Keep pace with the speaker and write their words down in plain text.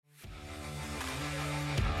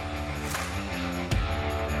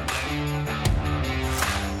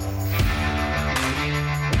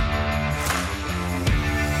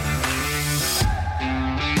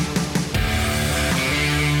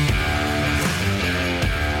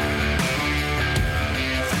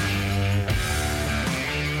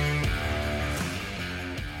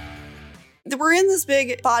we're in this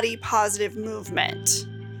big body positive movement.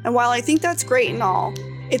 And while I think that's great and all,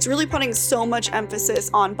 it's really putting so much emphasis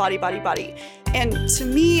on body, body, body. And to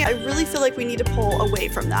me, I really feel like we need to pull away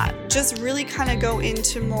from that. Just really kind of go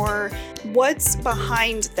into more what's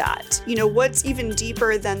behind that. You know, what's even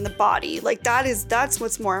deeper than the body. Like that's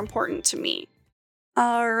what's more important to me.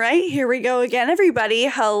 All right, here we go again, everybody.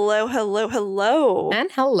 Hello, hello, hello. And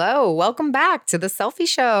hello. Welcome back to The Selfie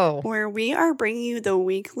Show, where we are bringing you the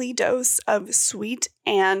weekly dose of sweet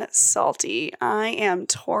and salty. I am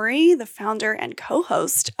Tori, the founder and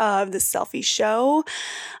co-host of The Selfie Show.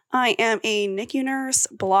 I am a NICU nurse,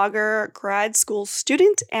 blogger, grad school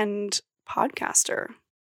student, and podcaster.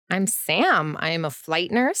 I'm Sam. I am a flight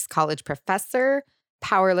nurse, college professor,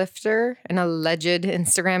 powerlifter, an alleged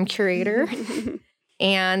Instagram curator.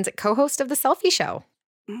 And co-host of The Selfie Show.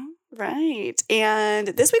 Right. And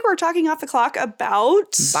this week we're talking off the clock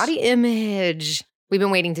about body image. We've been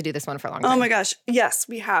waiting to do this one for a long time. Oh my gosh. Yes,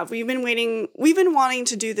 we have. We've been wanting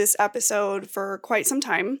to do this episode for quite some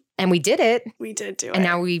time. And we did it. We did do it. And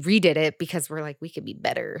now we redid it because we're like, we could be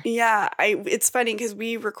better. Yeah. It's funny because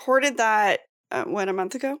we recorded that, a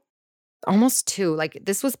month ago? Almost 2. Like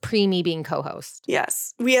this was pre me being co-host.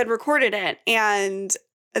 Yes. We had recorded it and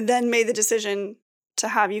then made the decision to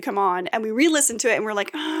have you come on, and we re-listened to it and we're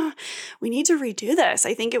like, we need to redo this.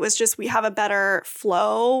 I think it was just we have a better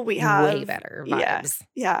flow. We have way better vibes.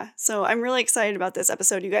 Yeah. So I'm really excited about this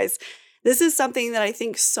episode, you guys. This is something that I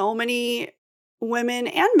think so many women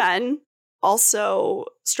and men also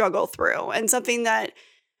struggle through, and something that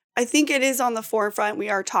I think it is on the forefront. We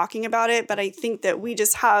are talking about it, but I think that we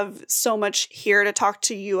just have so much here to talk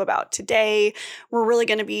to you about today. We're really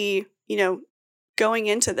going to be, going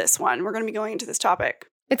into this one. We're going to be going into this topic.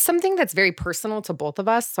 It's something that's very personal to both of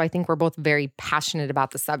us. So I think we're both very passionate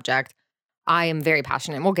about the subject. I am very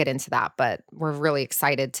passionate, and we'll get into that, but we're really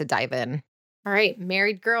excited to dive in. All right,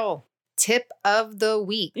 married girl, tip of the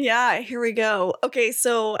week. Yeah, here we go. Okay,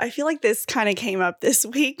 so I feel like this kind of came up this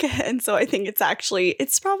week. And so I think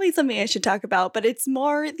it's probably something I should talk about, but it's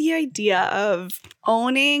more the idea of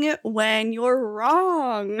owning when you're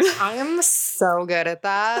wrong. I am so good at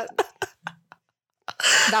that.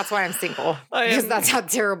 That's why I'm single, because that's how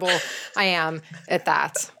terrible I am at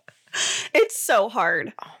that. It's so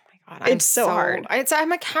hard. Oh my God. It's so hard.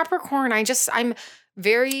 I'm a Capricorn. I'm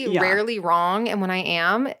very rarely wrong. And when I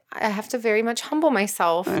am, I have to very much humble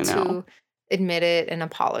myself to admit it and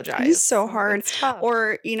apologize. It's so hard. It's tough.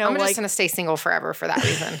 Or, I'm just going to stay single forever for that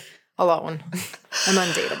reason. Alone. I'm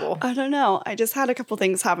undateable. I don't know. I just had a couple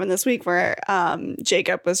things happen this week where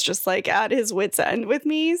Jacob was just like at his wit's end with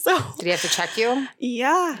me. So did he have to check you?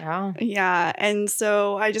 Yeah. And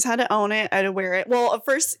so I just had to own it. I had to wear it. Well,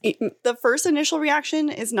 the first initial reaction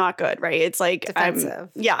is not good, right? It's like defensive.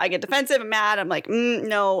 I get defensive. I'm mad. I'm like,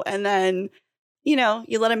 no. And then, you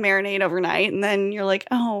let it marinate overnight. And then you're like,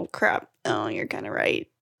 oh, crap. Oh, you're kind of right.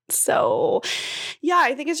 So, yeah,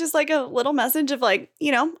 I think it's just like a little message of like,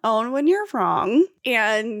 own when you're wrong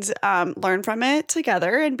and learn from it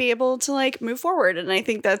together and be able to like move forward. And I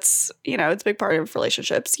think that's, it's a big part of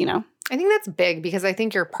relationships, I think that's big because I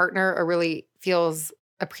think your partner really feels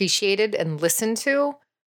appreciated and listened to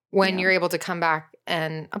when you're able to come back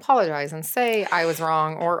and apologize and say, I was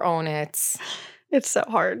wrong, or own it. It's so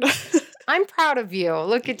hard. I'm proud of you.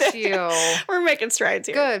 Look at you. We're making strides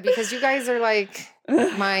here. Good, because you guys are like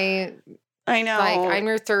my... I know. Like, I'm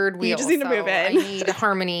your third wheel. You just need to move in. I need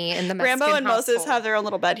harmony in the Mexican Rambo and household. Moses have their own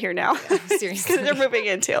little bed here now. Yeah, seriously. Because they're moving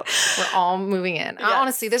in too. We're all moving in. Yes.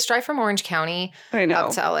 Honestly, this drive from Orange County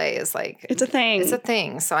up to LA is like... It's a thing. It's a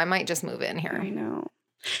thing. So I might just move in here. I know.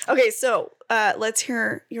 Okay, so let's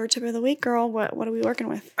hear your tip of the week, girl. What are we working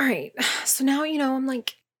with? All right. So now, I'm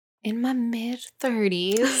like in my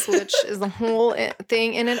mid-30s, which is the whole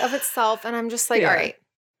thing in and of itself. And I'm just like, all right,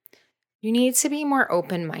 you need to be more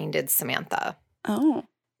open-minded, Samantha. Oh.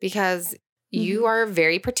 Because you are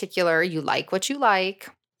very particular. You like what you like.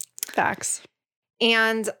 Facts.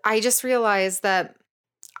 And I just realized that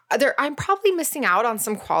I'm probably missing out on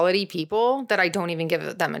some quality people that I don't even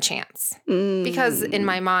give them a chance. Because in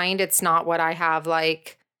my mind, it's not what I have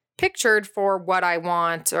like pictured for what I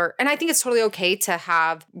want. And I think it's totally okay to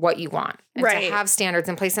have what you want and to have standards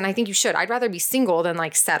in place. And I think you should. I'd rather be single than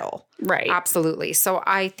like settle. Right. Absolutely. So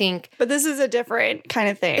I think. But this is a different kind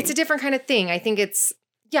of thing. It's a different kind of thing. I think it's,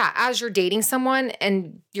 as you're dating someone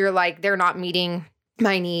and you're like, they're not meeting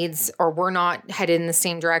my needs, or we're not headed in the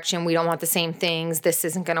same direction. We don't want the same things. This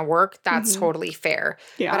isn't going to work. That's totally fair.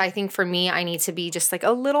 Yeah. But I think for me, I need to be just like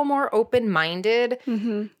a little more open-minded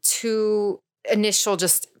to initial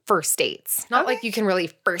just first dates. Not like you can really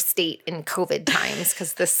first date in COVID times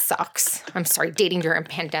because this sucks. I'm sorry, dating during a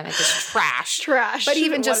pandemic is trash. Trash. But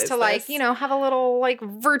even just to like, you know, have a little like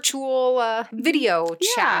virtual video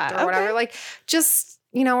chat or whatever. Like just,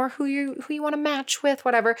 you know, or who you want to match with,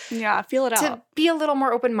 whatever. Yeah, feel it out. To be a little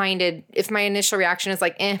more open-minded. If my initial reaction is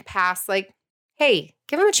like, pass, like, hey,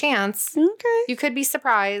 give him a chance. Okay. You could be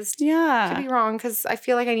surprised. Yeah. Could be wrong because I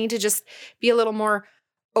feel like I need to just be a little more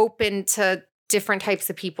open to different types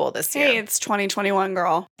of people this year. Hey, it's 2021,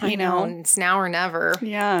 girl. I know. It's now or never.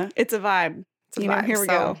 Yeah, it's a vibe. It's a vibe. Here we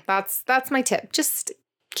go. That's my tip. Just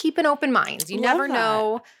keep an open mind. You never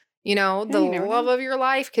know. You know, the love of your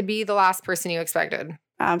life could be the last person you expected.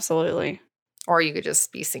 Absolutely. Or you could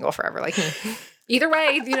just be single forever like me. Either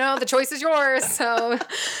way, you know, the choice is yours. So,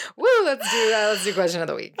 let's do that. Let's do question of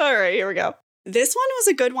the week. All right, here we go. This one was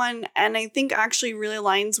a good one, and I think actually really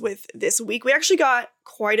aligns with this week. We actually got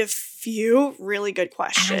quite a few really good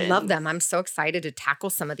questions. I love them. I'm so excited to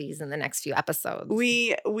tackle some of these in the next few episodes.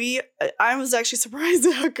 I was actually surprised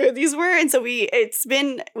at how good these were, and so we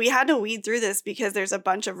had to weed through this because there's a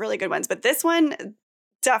bunch of really good ones, but this one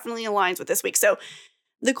definitely aligns with this week. So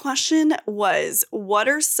the question was, what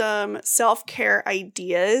are some self-care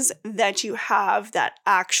ideas that you have that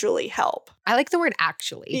actually help? I like the word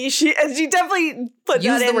actually. She definitely put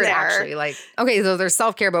Use that in the word there. Actually. Like, okay, so there's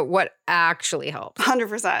self-care, but what actually helps?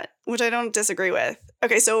 100%, which I don't disagree with.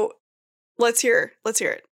 Okay, so let's hear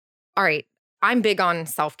it. All right, I'm big on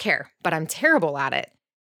self-care, but I'm terrible at it.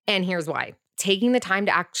 And here's why. Taking the time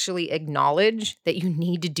to actually acknowledge that you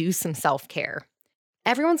need to do some self-care.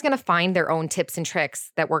 Everyone's going to find their own tips and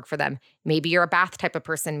tricks that work for them. Maybe you're a bath type of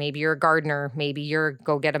person. Maybe you're a gardener. Maybe you're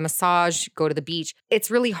go get a massage, go to the beach. It's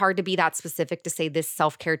really hard to be that specific to say this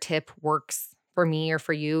self-care tip works for me or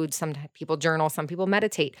for you. Some people journal, some people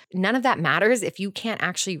meditate. None of that matters if you can't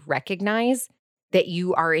actually recognize that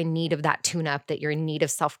you are in need of that tune-up, that you're in need of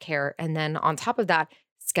self-care. And then on top of that,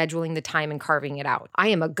 scheduling the time and carving it out. I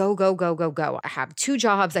am a go, go, go, go, go. I have 2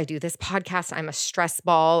 jobs. I do this podcast. I'm a stress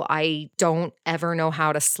ball. I don't ever know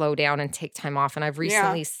how to slow down and take time off. And I've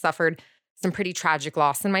recently suffered some pretty tragic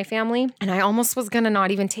loss in my family. And I almost was going to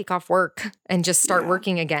not even take off work and just start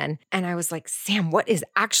working again. And I was like, Sam, what is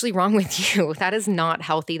actually wrong with you? That is not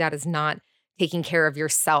healthy. That is not taking care of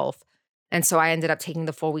yourself. And so I ended up taking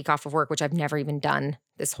the full week off of work, which I've never even done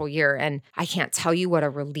this whole year. And I can't tell you what a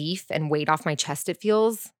relief and weight off my chest it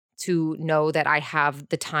feels to know that I have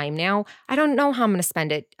the time now. I don't know how I'm going to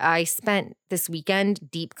spend it. I spent this weekend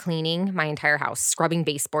deep cleaning my entire house, scrubbing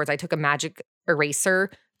baseboards. I took a magic eraser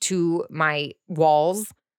to my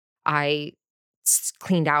walls. I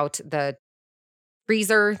cleaned out the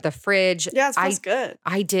freezer, the fridge. Yeah, it smells good.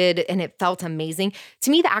 I did, and it felt amazing.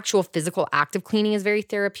 To me, the actual physical act of cleaning is very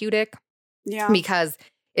therapeutic. Yeah. Because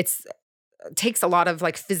it takes a lot of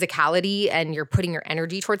like physicality and you're putting your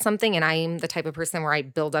energy towards something. And I'm the type of person where I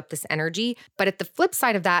build up this energy. But at the flip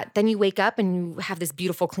side of that, then you wake up and you have this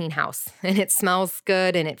beautiful clean house and it smells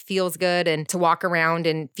good and it feels good. And to walk around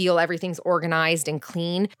and feel everything's organized and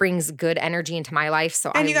clean brings good energy into my life.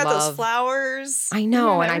 So and you got those flowers. I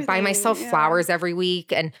know. And I buy myself flowers every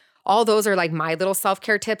week. And all those are like my little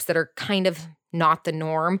self-care tips that are kind of not the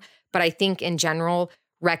norm. But I think in general,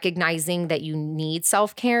 recognizing that you need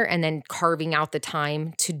self-care and then carving out the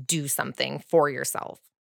time to do something for yourself.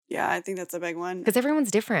 Yeah, I think that's a big one. Because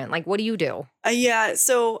everyone's different. Like, what do you do? Yeah.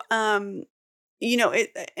 So, you know,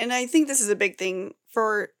 and I think this is a big thing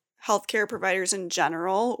for healthcare providers in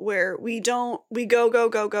general, where we go,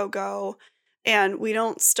 and we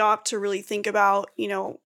don't stop to really think about, you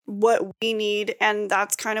know, what we need. And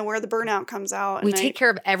that's kind of where the burnout comes out. We take care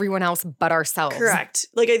of everyone else but ourselves. Correct.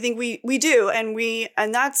 Like, I think we do.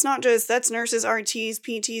 And that's not just, that's nurses, RTs,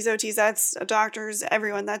 PTs, OTs, that's doctors,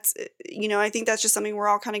 everyone. That's, you know, I think that's just something we're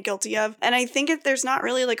all kind of guilty of. And I think there's not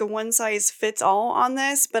really like a one size fits all on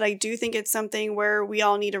this, but I do think it's something where we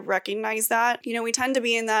all need to recognize that. You know, we tend to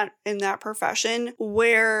be in that profession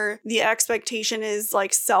where the expectation is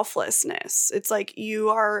like selflessness. It's like you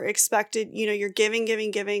are expected, you know, you're giving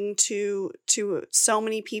to so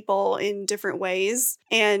many people in different ways,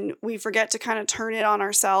 and we forget to kind of turn it on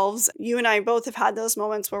ourselves. You and I both have had those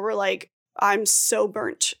moments where we're like, I'm so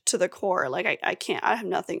burnt to the core. Like I can't, I have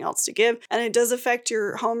nothing else to give. And it does affect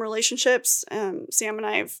your home relationships. Sam and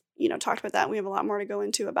I have, you know, talked about that. We have a lot more to go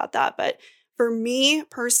into about that. But for me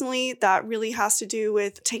personally, that really has to do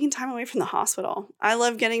with taking time away from the hospital. I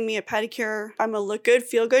love getting me a pedicure. I'm a look good,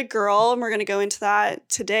 feel good girl. And we're going to go into that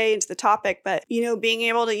today, into the topic. But, you know, being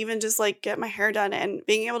able to even just like get my hair done and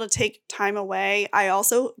being able to take time away. I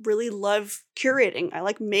also really love curating. I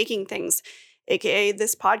like making things, AKA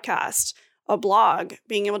this podcast. a blog,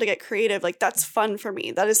 being able to get creative, like that's fun for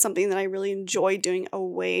me. That is something that I really enjoy doing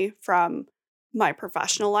away from my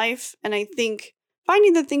professional life. And I think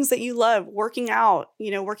finding the things that you love, working out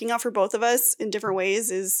for both of us in different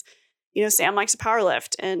ways is, Sam likes to power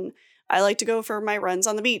lift and I like to go for my runs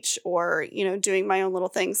on the beach or, doing my own little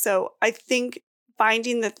things. So I think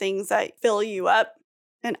finding the things that fill you up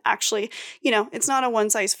and actually, it's not a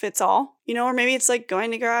one size fits all, or maybe it's like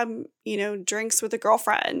going to grab, drinks with a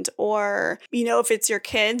girlfriend or, if it's your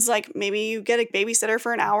kids, like maybe you get a babysitter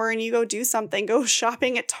for an hour and you go do something, go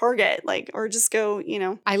shopping at Target, or just go,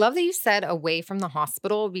 I love that you said away from the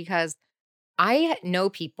hospital because I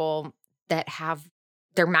know people that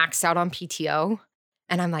they're maxed out on PTO.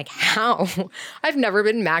 And I'm like, how? I've never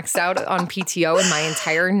been maxed out on PTO in my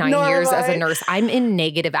entire 9 years as a nurse. I'm in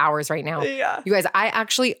negative hours right now. Yeah. You guys, I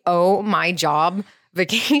actually owe my job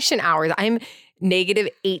vacation hours. I'm negative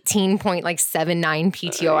 18.79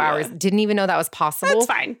 PTO hours. Didn't even know that was possible. That's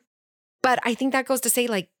fine. But I think that goes to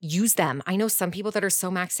say, use them. I know some people that are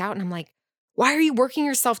so maxed out and I'm like, why are you working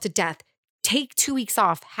yourself to death? Take 2 weeks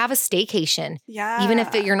off. Have a staycation. Yeah. Even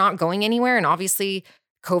if you're not going anywhere. And obviously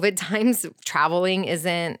COVID times, traveling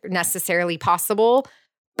isn't necessarily possible,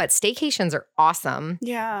 but staycations are awesome.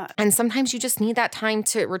 Yeah. And sometimes you just need that time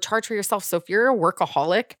to recharge for yourself. So if you're a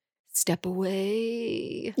workaholic, step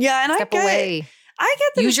away. Yeah. And step away. I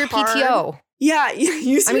get that. Use your PTO. Yeah.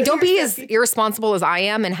 Don't be as irresponsible as I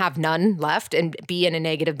am and have none left and be in a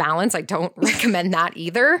negative balance. I don't recommend that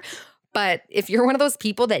either. But if you're one of those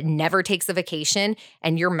people that never takes a vacation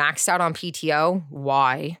and you're maxed out on PTO,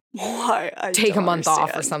 why? Why? Take a month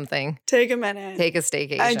off or something. Take a minute. Take a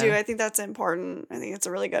staycation. I do. I think that's important. I think it's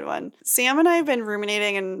a really good one. Sam and I have been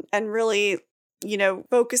ruminating and really,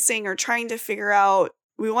 focusing or trying to figure out.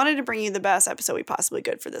 We wanted to bring you the best episode we possibly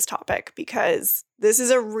could for this topic because this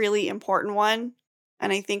is a really important one.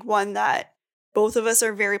 And I think one that both of us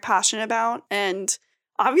are very passionate about and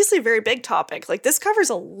obviously a very big topic. This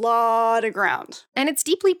covers a lot of ground. And it's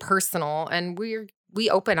deeply personal and we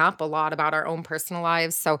open up a lot about our own personal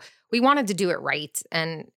lives. So we wanted to do it right.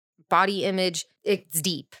 And body image, it's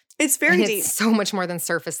deep. It's very deep. It's so much more than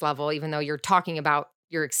surface level, even though you're talking about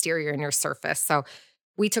your exterior and your surface. So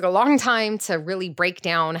we took a long time to really break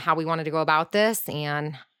down how we wanted to go about this.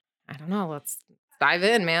 And I don't know, let's dive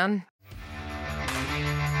in, man.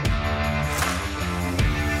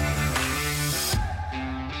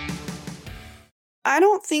 I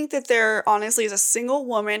don't think that there honestly is a single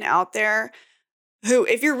woman out there who,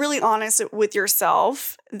 if you're really honest with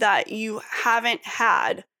yourself, that you haven't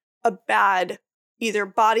had a bad either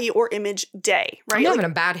body or image day, right? I'm having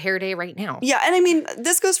a bad hair day right now. Yeah. And I mean,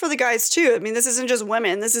 this goes for the guys too. I mean, this isn't just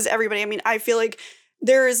women. This is everybody. I mean, I feel like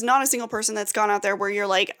there is not a single person that's gone out there where you're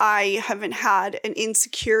like, I haven't had an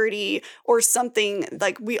insecurity or something.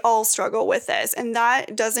 We all struggle with this. And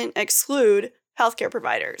that doesn't exclude healthcare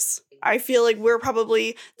providers. I feel like we're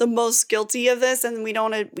probably the most guilty of this and we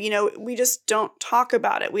don't, we just don't talk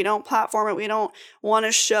about it. We don't platform it. We don't want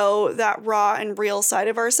to show that raw and real side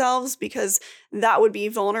of ourselves because that would be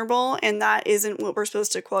vulnerable and that isn't what we're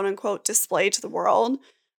supposed to quote unquote display to the world.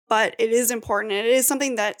 But it is important. And it is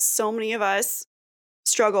something that so many of us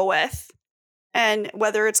struggle with. And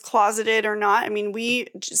whether it's closeted or not, I mean,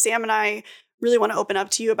 Sam and I really want to open up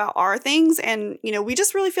to you about our things. And, we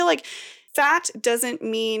just really feel like fat doesn't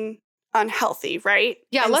mean unhealthy, right?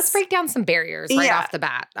 Yeah, let's break down some barriers off the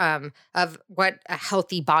bat of what a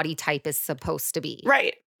healthy body type is supposed to be.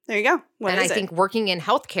 Right. There you go. I think working in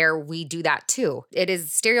healthcare, we do that too. It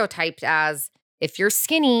is stereotyped as if you're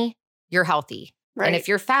skinny, you're healthy. Right. And if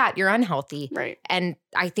you're fat, you're unhealthy. Right. And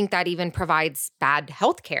I think that even provides bad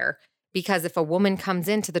healthcare because if a woman comes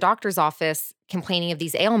into the doctor's office complaining of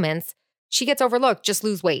these ailments, she gets overlooked. Just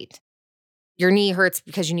lose weight. Your knee hurts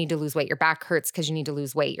because you need to lose weight. Your back hurts because you need to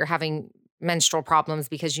lose weight. You're having menstrual problems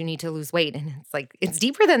because you need to lose weight. And it's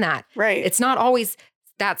deeper than that. Right. It's not always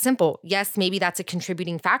that simple. Yes, maybe that's a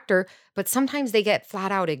contributing factor, but sometimes they get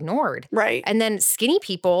flat out ignored. Right. And then skinny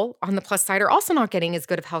people on the plus side are also not getting as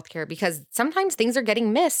good of healthcare because sometimes things are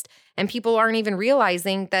getting missed and people aren't even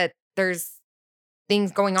realizing that there's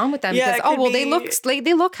things going on with them because,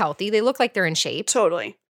 they look healthy. They look like they're in shape.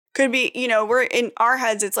 Totally. Could be, we're in our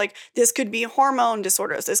heads, it's like, this could be hormone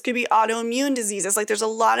disorders. This could be autoimmune diseases. There's a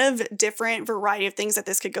lot of different variety of things that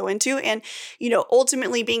this could go into. And,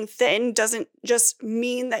 ultimately being thin doesn't just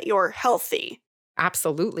mean that you're healthy.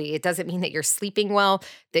 Absolutely. It doesn't mean that you're sleeping well,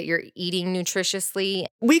 that you're eating nutritiously.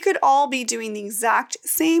 We could all be doing the exact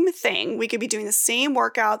same thing. We could be doing the same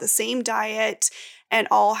workout, the same diet, and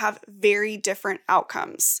all have very different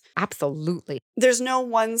outcomes. Absolutely. There's no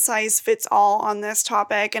one size fits all on this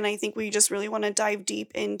topic. And I think we just really want to dive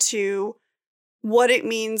deep into what it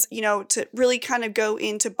means, to really kind of go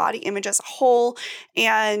into body image as a whole.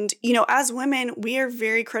 And, as women, we are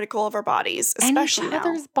very critical of our bodies, especially and each now.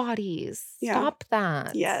 other's bodies. Yeah. Stop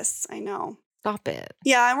that. Yes, I know. Stop it.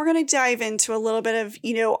 Yeah, and we're going to dive into a little bit of,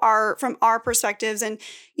 from our perspectives. And,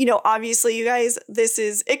 obviously, you guys,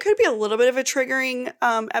 it could be a little bit of a triggering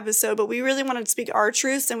episode, but we really want to speak our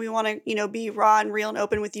truths, and we want to, be raw and real and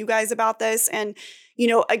open with you guys about this. And,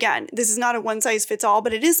 again, this is not a one size fits all,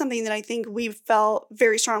 but it is something that I think we felt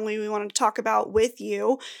very strongly we wanted to talk about with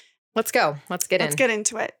you. Let's go. Let's get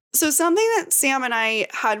into it. So something that Sam and I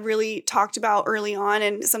had really talked about early on,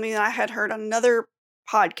 and something that I had heard on another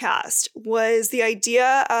podcast, was the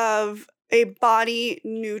idea of a body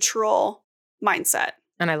neutral mindset.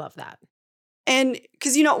 And I love that. And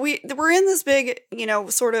because, we're in this big,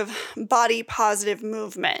 sort of body positive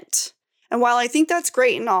movement. And while I think that's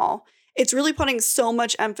great and all, it's really putting so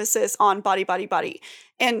much emphasis on body, body, body.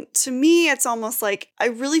 And to me, it's almost like I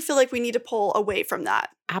really feel like we need to pull away from that.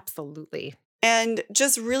 Absolutely. And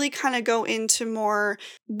just really kind of go into more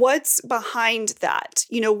what's behind that,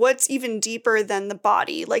 what's even deeper than the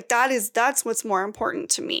body. Like that's what's more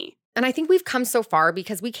important to me. And I think we've come so far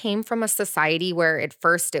because we came from a society where at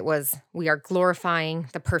first it was, we are glorifying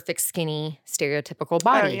the perfect, skinny, stereotypical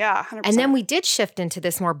body. Oh, yeah, 100%. And then we did shift into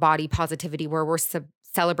this more body positivity where we're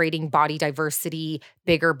celebrating body diversity,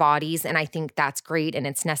 bigger bodies. And I think that's great and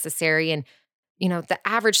it's necessary. And the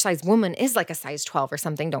average size woman is like a size 12 or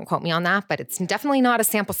something. Don't quote me on that, but it's definitely not a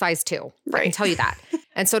sample size 2. Right. I can tell you that.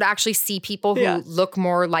 And so to actually see people who look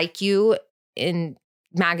more like you in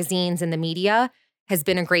magazines and the media has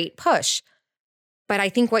been a great push. But I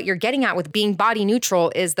think what you're getting at with being body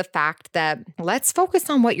neutral is the fact that let's focus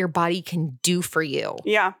on what your body can do for you.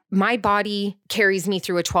 Yeah. My body carries me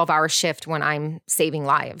through a 12-hour shift when I'm saving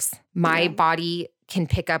lives. My body can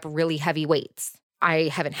pick up really heavy weights. I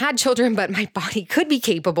haven't had children, but my body could be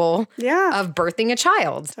capable of birthing a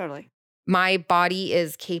child. Totally. My body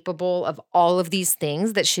is capable of all of these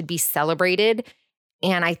things that should be celebrated.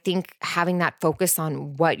 And I think having that focus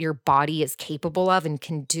on what your body is capable of and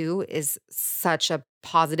can do is such a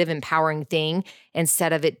positive, empowering thing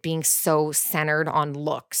instead of it being so centered on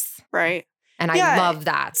looks. Right. And I love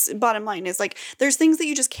that. Bottom line is like, there's things that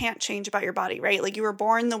you just can't change about your body, right? Like you were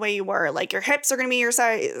born the way you were, like your hips are going to be your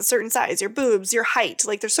size, certain size, your boobs, your height.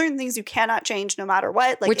 Like there's certain things you cannot change no matter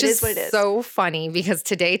what. Like Which it is what it is. So funny because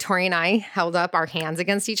today Tori and I held up our hands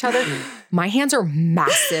against each other. My hands are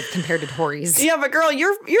massive compared to Tori's. Yeah, but girl,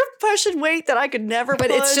 you're pushing weight that I could never push.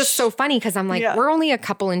 But it's just so funny because I'm like, we're only a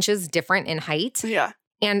couple inches different in height. Yeah.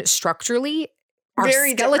 And structurally, our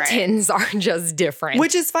very skeletons are just different.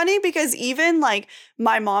 Which is funny because even like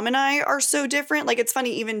my mom and I are so different. Like it's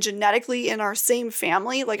funny, even genetically in our same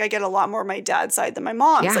family, like I get a lot more my dad's side than my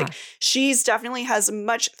mom's. Yeah. Like she's definitely has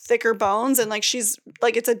much thicker bones and like she's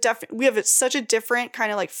like, we have such a different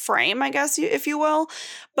kind of like frame, I guess, if you will.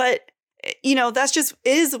 But that's just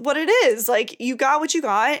is what it is. Like you got what you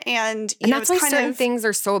got. And that's why certain things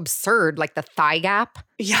are so absurd, like the thigh gap.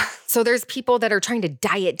 Yeah. So there's people that are trying to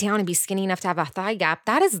diet down and be skinny enough to have a thigh gap.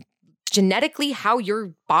 That is genetically how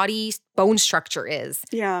your body's bone structure is.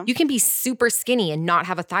 Yeah. You can be super skinny and not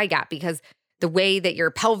have a thigh gap because the way that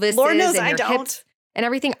your pelvis Lord is knows and I your don't. hips and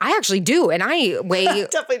everything. I actually do. And I weigh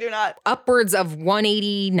definitely do not upwards of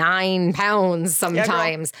 189 pounds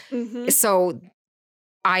sometimes. Yeah, mm-hmm. So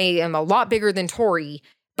I am a lot bigger than Tori,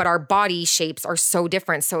 but our body shapes are so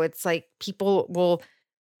different. So it's like people will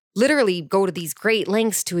literally go to these great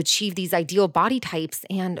lengths to achieve these ideal body types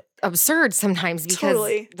and absurd sometimes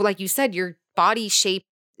because like you said, your body shape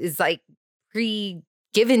is like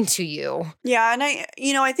pre-given to you. Yeah. And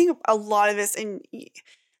I think a lot of this, and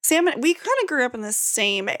Sam, we kind of grew up in the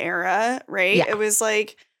same era, right? Yeah. It was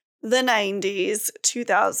like the 90s,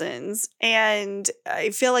 2000s. And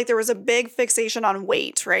I feel like there was a big fixation on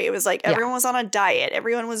weight, right? It was like everyone was on a diet.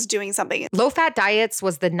 Everyone was doing something. Low-fat diets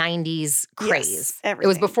was the 90s craze. Yes, it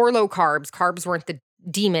was before low carbs. Carbs weren't the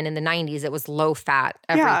demon in the 90s. It was low-fat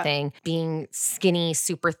everything. Yeah. Being skinny,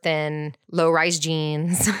 super thin, low-rise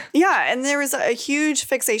jeans. Yeah, and there was a huge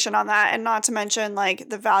fixation on that. And not to mention like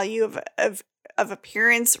the value of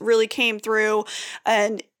appearance really came through.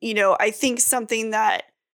 And, I think something that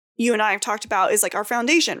you and I have talked about is like our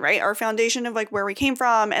foundation, right? Our foundation of like where we came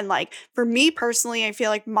from. And like for me personally, I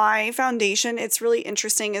feel like my foundation, it's really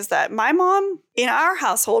interesting is that my mom in our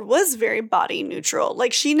household was very body neutral.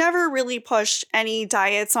 Like she never really pushed any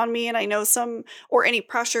diets on me. And I know or any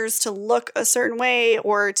pressures to look a certain way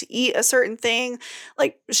or to eat a certain thing.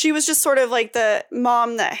 Like she was just sort of like the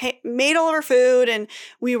mom that made all of our food and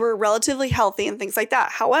we were relatively healthy and things like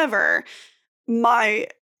that. However, my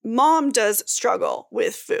mom does struggle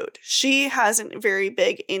with food. She has a very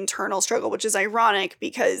big internal struggle, which is ironic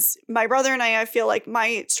because my brother and I feel like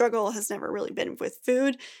my struggle has never really been with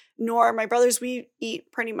food, nor my brothers. We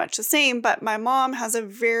eat pretty much the same, but my mom has a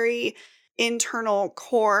very internal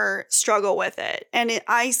core struggle with it. And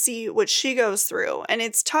I see what she goes through. And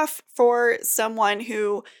it's tough for someone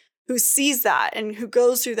who sees that and who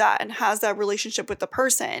goes through that and has that relationship with the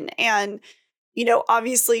person. And, you know,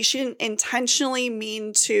 obviously she didn't intentionally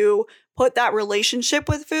mean to put that relationship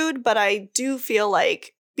with food, but I do feel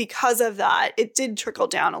like because of that, it did trickle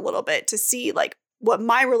down a little bit to see like what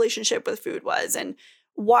my relationship with food was and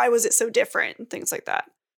why was it so different and things like that.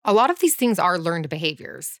 A lot of these things are learned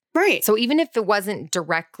behaviors. Right. So even if it wasn't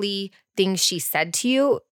directly things she said to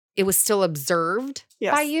you, it was still observed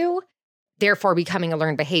by you, therefore becoming a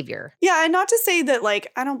learned behavior. Yeah. And not to say that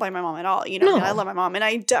like, I don't blame my mom at all. You know, No. I mean, I love my mom and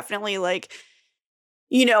I definitely like,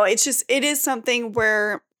 you know, it's just, it is something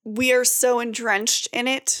where we are so entrenched in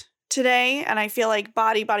it today. And I feel like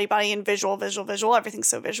body, and visual, everything's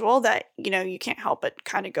so visual that, you know, you can't help but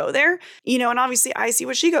kind of go there, you know, and obviously I see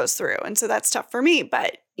what she goes through. And so that's tough for me.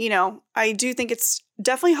 But, you know, I do think it's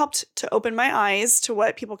definitely helped to open my eyes to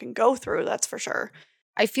what people can go through. That's for sure.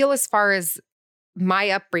 I feel as far as my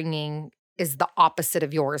upbringing is the opposite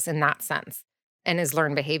of yours in that sense and is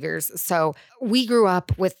learned behaviors. So we grew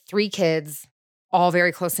up with 3 kids, all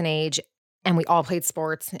very close in age, and we all played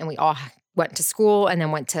sports and we all went to school and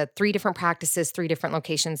then went to 3 different practices, 3 different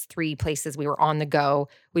locations, 3 places. We were on the go.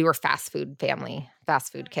 We were fast food family,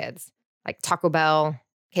 fast food kids, like Taco Bell,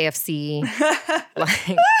 KFC.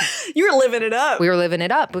 Like, you were living it up. We were living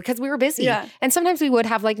it up because we were busy. Yeah. And sometimes we would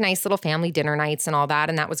have like nice little family dinner nights and all that.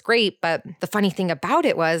 And that was great. But the funny thing about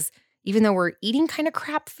it was, even though we're eating kind of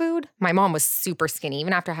crap food, my mom was super skinny,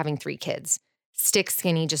 even after having 3 kids. Stick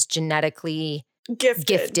skinny, just genetically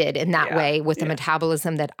gifted in that way with a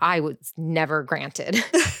metabolism that I was never granted.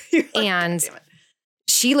 And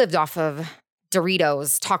she lived off of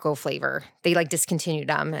Doritos taco flavor. They like discontinued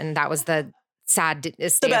them. And that was the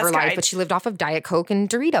saddest day of her life. But she lived off of Diet Coke and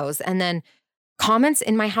Doritos. And then comments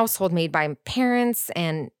in my household made by parents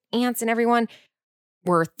and aunts and everyone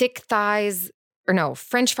were thick thighs, or no,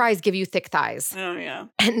 French fries give you thick thighs. Oh, yeah.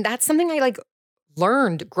 And that's something I like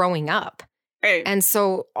learned growing up. Right. And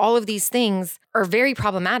so all of these things are very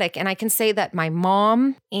problematic. And I can say that my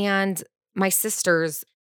mom and my sisters,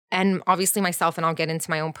 and obviously myself, and I'll get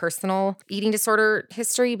into my own personal eating disorder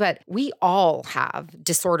history, but we all have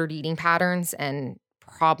disordered eating patterns and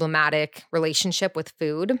problematic relationship with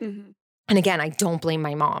food. Mm-hmm. And again, I don't blame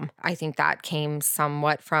my mom. I think that came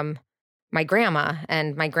somewhat from my grandma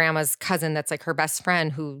and my grandma's cousin that's like her best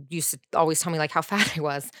friend who used to always tell me like how fat I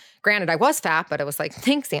was. Granted, I was fat, but I was like,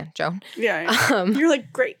 thanks, Aunt Joan. Yeah. You're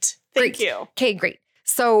like, great. Thank you. Okay, great.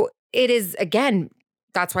 So it is, again,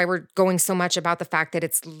 that's why we're going so much about the fact that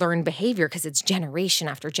it's learned behavior, because it's generation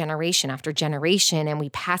after generation after generation. And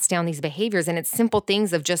we pass down these behaviors, and it's simple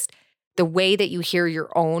things of just the way that you hear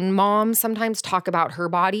your own mom sometimes talk about her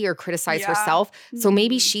body or criticize herself. So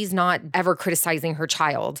maybe she's not ever criticizing her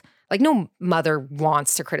child. Like no mother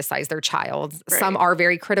wants to criticize their child. Right. Some are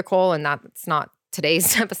very critical, and that's not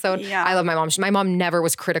today's episode. Yeah. I love my mom. My mom never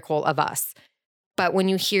was critical of us. But when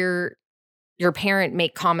you hear your parent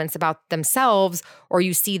make comments about themselves, or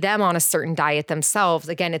you see them on a certain diet themselves,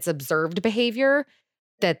 again, it's observed behavior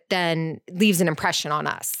that then leaves an impression on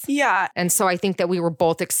us. Yeah. And so I think that we were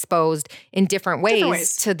both exposed in different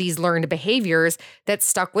ways to these learned behaviors that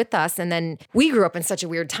stuck with us. And then we grew up in such a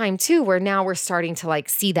weird time too, where now we're starting to like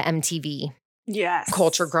see the MTV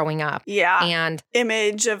culture growing up. Yeah. And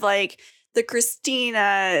image of like the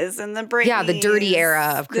Christinas and the Britneys. Yeah, the dirty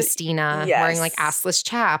era of Christina wearing like assless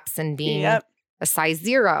chaps and being a size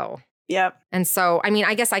 0. Yep. And so, I mean,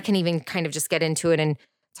 I guess I can even kind of just get into it and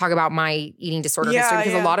talk about my eating disorder history,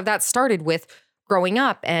 because a lot of that started with growing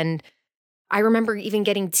up. And I remember even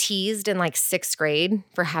getting teased in like 6th grade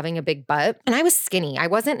for having a big butt. And I was skinny. I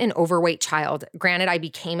wasn't an overweight child. Granted, I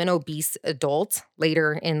became an obese adult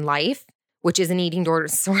later in life, which is an eating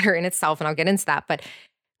disorder in itself. And I'll get into that. But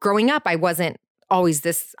growing up, I wasn't always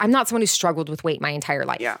this. I'm not someone who struggled with weight my entire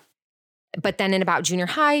life. Yeah. But then in about junior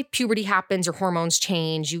high, puberty happens, your hormones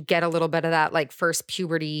change. You get a little bit of that like first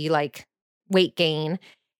puberty, like weight gain.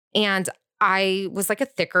 And I was like a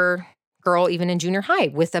thicker girl even in junior high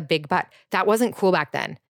with a big butt. That wasn't cool back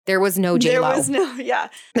then. There was no J-Lo. There was no,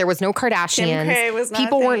 There was no Kardashians. Kim K was not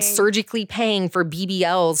People a weren't thing. surgically paying for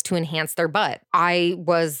BBLs to enhance their butt. I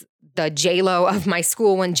was the J-Lo of my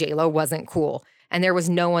school when J-Lo wasn't cool. And there was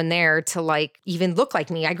no one there to like even look like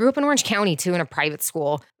me. I grew up in Orange County too, in a private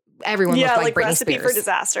school. everyone looked like Britney recipe Spears. for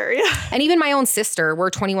disaster. Yeah. And even my own sister, we're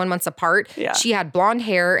 21 months apart. Yeah. She had blonde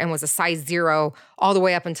hair and was a size 0 all the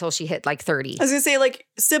way up until she hit like 30. I was gonna say, like,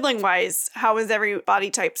 sibling wise, how was every body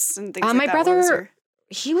types and things like my that? What was brother,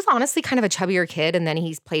 he was honestly kind of a chubbier kid, and then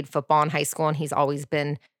he's played football in high school, and he's always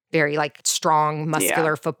been very like strong,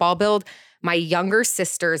 muscular football build. My younger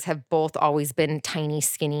sisters have both always been tiny,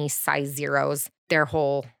 skinny, size 0s their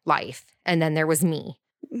whole life. And then there was me,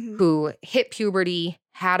 who hit puberty,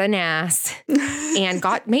 had an ass, and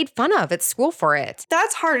got made fun of at school for it.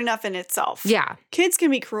 That's hard enough in itself. Yeah. Kids can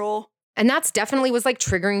be cruel. And that's definitely was like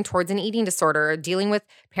triggering towards an eating disorder, dealing with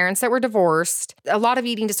parents that were divorced. A lot of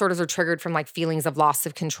eating disorders are triggered from like feelings of loss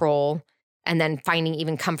of control and then finding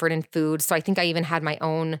even comfort in food. So I think I even had my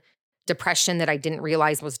own depression that I didn't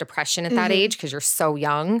realize was depression at that age because you're so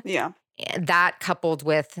young. Yeah. And that coupled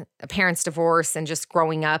with a parent's divorce and just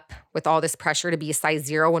growing up with all this pressure to be a size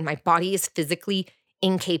 0 when my body is physically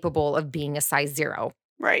incapable of being a size 0.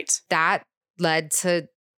 Right. That led to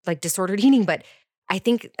like disordered eating. But I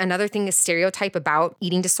think another thing is stereotype about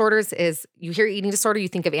eating disorders is you hear eating disorder, you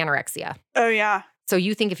think of anorexia. Oh, yeah. So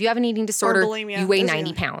you think if you have an eating disorder, bulimia. you weigh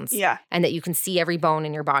 90 pounds. Yeah. And that you can see every bone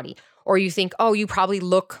in your body. Or you think, oh, you probably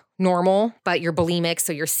look normal, but you're bulimic,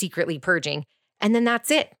 so you're secretly purging. And then that's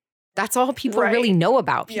it. That's all people really know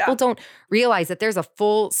about. People don't realize that there's a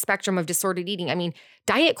full spectrum of disordered eating. I mean,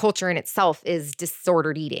 diet culture in itself is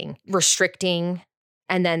disordered eating, restricting,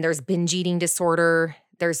 and then there's binge eating disorder.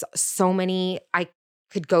 There's so many. I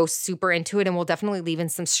could go super into it, and we'll definitely leave in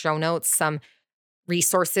some show notes, some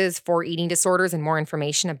resources for eating disorders and more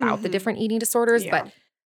information about the different eating disorders. Yeah. But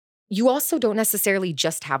you also don't necessarily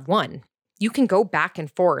just have one. You can go back and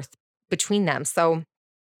forth between them. So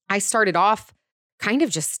I started off kind of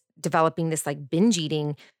just developing this like binge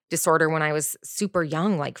eating disorder when I was super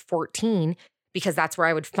young, like 14, because that's where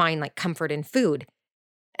I would find like comfort in food.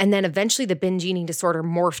 And then eventually the binge eating disorder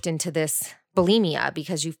morphed into this bulimia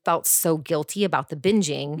because you felt so guilty about the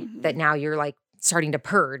binging that now you're like starting to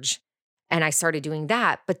purge. And I started doing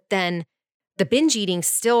that. But then the binge eating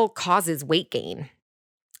still causes weight gain.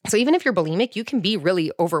 So even if you're bulimic, you can be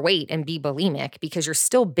really overweight and be bulimic because you're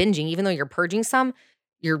still binging. Even though you're purging some,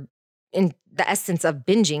 you're in the essence of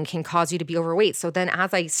binging can cause you to be overweight. So then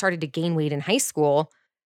as I started to gain weight in high school,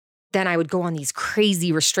 then I would go on these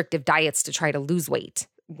crazy restrictive diets to try to lose weight,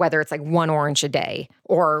 whether it's like 1 orange a day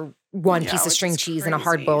or one piece of string cheese and a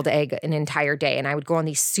hard-boiled egg an entire day. And I would go on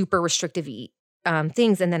these super restrictive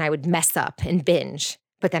things, and then I would mess up and binge.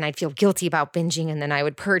 But then I'd feel guilty about binging, and then I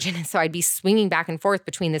would purge. And so I'd be swinging back and forth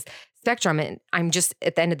between this spectrum. And I'm just,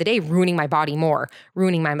 at the end of the day, ruining my body more,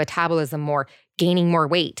 ruining my metabolism more, gaining more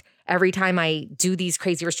weight. Every time I do these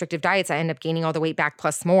crazy restrictive diets, I end up gaining all the weight back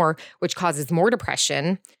plus more, which causes more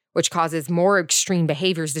depression, which causes more extreme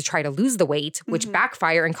behaviors to try to lose the weight, which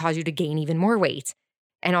backfire and cause you to gain even more weight.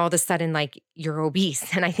 And all of a sudden, like, you're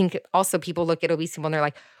obese. And I think also people look at obese people and they're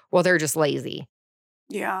like, well, they're just lazy.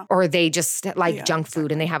 Yeah. Or they just like junk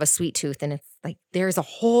food and they have a sweet tooth. And it's like, there's a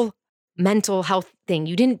whole mental health thing.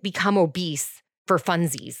 You didn't become obese for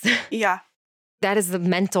funsies. Yeah. That is the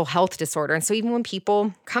mental health disorder. And so even when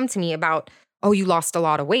people come to me about, oh, you lost a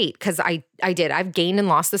lot of weight, because I did. I've gained and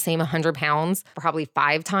lost the same 100 pounds probably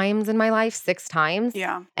 5 times in my life, 6 times.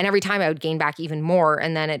 Yeah. And every time I would gain back even more.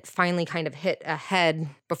 And then it finally kind of hit a head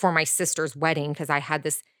before my sister's wedding because I had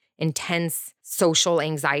this intense social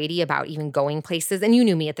anxiety about even going places. And you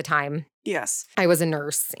knew me at the time. Yes. I was a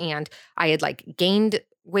nurse and I had like gained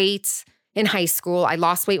weight in high school. I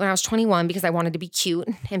lost weight when I was 21 because I wanted to be cute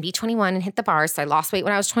and be 21 and hit the bars. So I lost weight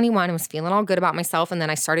when I was 21 and was feeling all good about myself. And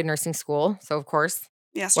then I started nursing school. So of course,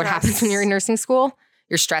 what happens when you're in nursing school?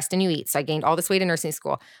 You're stressed and you eat. So I gained all this weight in nursing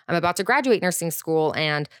school. I'm about to graduate nursing school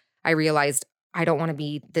and I realized I don't want to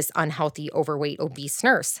be this unhealthy, overweight, obese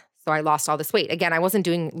nurse. So I lost all this weight. Again, I wasn't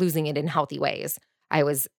losing it in healthy ways. I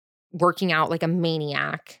was working out like a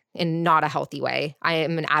maniac in not a healthy way. I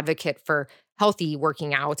am an advocate for healthy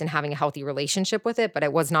working out and having a healthy relationship with it, but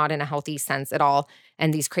it was not in a healthy sense at all.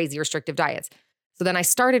 And these crazy restrictive diets. So then I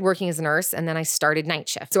started working as a nurse and then I started night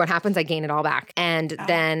shift. So what happens? I gain it all back. And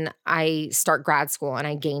then I start grad school and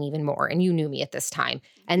I gain even more. And you knew me at this time.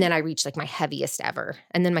 And then I reached like my heaviest ever.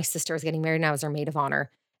 And then my sister was getting married and I was her maid of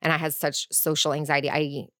honor. And I had such social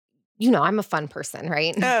anxiety. I'm a fun person,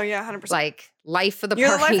 right? Oh, yeah, 100%. Like life of the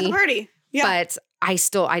You're party. the life of the party. Yeah. But I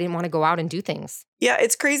didn't want to go out and do things. Yeah,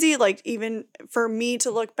 it's crazy, like, even for me to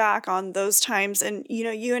look back on those times. And,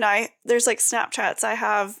 you and I, there's like Snapchats I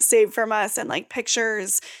have saved from us and like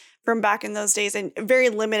pictures from back in those days. And very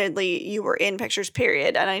limitedly, you were in pictures,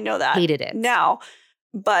 period. And I know that Hated it now.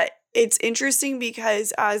 But it's interesting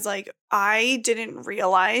because as like, I didn't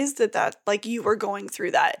realize that like you were going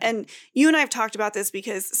through that. And you and I have talked about this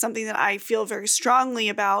because something that I feel very strongly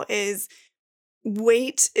about is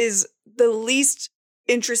weight is the least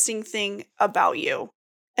interesting thing about you.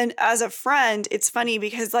 And as a friend, it's funny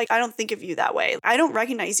because like, I don't think of you that way. I don't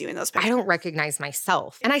recognize you in those pictures. I don't recognize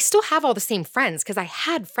myself. And I still have all the same friends because I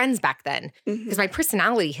had friends back then because my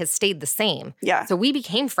personality has stayed the same. Yeah. So we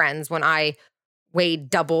became friends when I weighed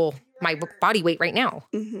double my body weight right now.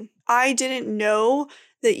 I didn't know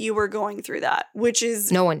that you were going through that, which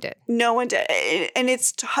is no one did. No one did. And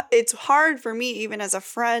it's hard for me even as a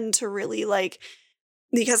friend to really like,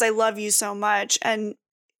 because I love you so much. And,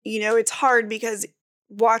 you know, it's hard because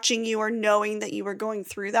watching you or knowing that you were going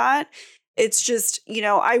through that, it's just, you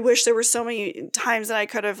know, I wish there were so many times that I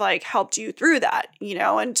could have like helped you through that, you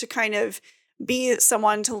know, and to kind of be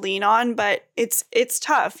someone to lean on, but it's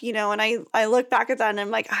tough, you know, and I look back at that and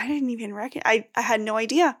I'm like, I didn't even I had no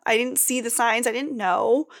idea. I didn't see the signs. I didn't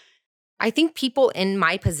know. I think people in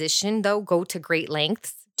my position though go to great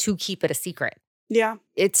lengths to keep it a secret. Yeah.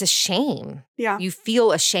 It's a shame. Yeah. You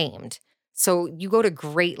feel ashamed. So you go to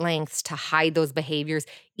great lengths to hide those behaviors,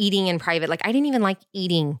 eating in private. Like I didn't even like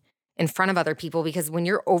eating in front of other people because when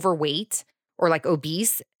you're overweight or like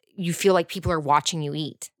obese, you feel like people are watching you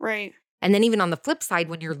eat. Right. And then even on the flip side,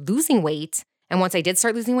 when you're losing weight, and once I did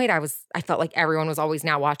start losing weight, I felt like everyone was always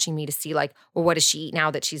now watching me to see like, well, what does she eat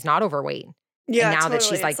now that she's not overweight? Yeah. And now totally. that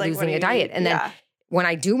she's like losing a diet. Eat? And then when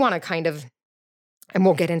I do want to kind of, and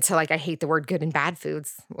we'll get into like, I hate the word good and bad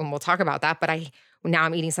foods and we'll talk about that. But now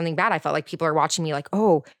I'm eating something bad. I felt like people are watching me like,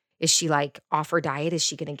 oh, is she like off her diet? Is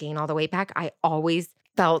she going to gain all the weight back? I always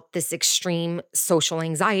felt this extreme social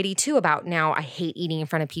anxiety too about now I hate eating in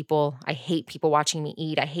front of people. I hate people watching me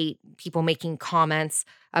eat. I hate people making comments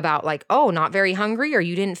about like, oh, not very hungry or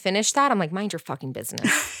you didn't finish that. I'm like, mind your fucking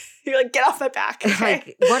business. You're like, get off my back. Okay?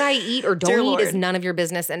 Like what I eat or don't Dear eat Lord. is none of your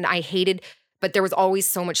business. And I hated, but there was always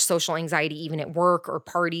so much social anxiety, even at work or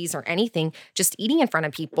parties or anything. Just eating in front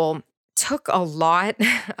of people took a lot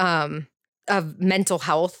of mental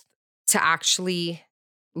health to actually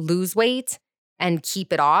lose weight and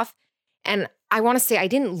keep it off. And I want to say I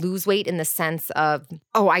didn't lose weight in the sense of,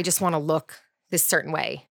 oh, I just want to look this certain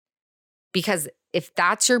way. Because if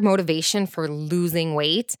that's your motivation for losing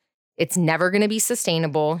weight, it's never going to be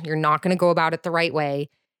sustainable. You're not going to go about it the right way.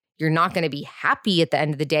 You're not going to be happy at the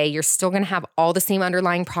end of the day. You're still going to have all the same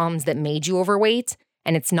underlying problems that made you overweight,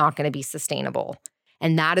 and it's not going to be sustainable.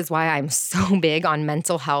 And that is why I'm so big on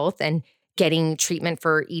mental health and getting treatment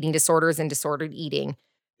for eating disorders and disordered eating,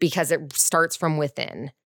 because it starts from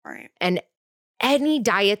within. Right. And any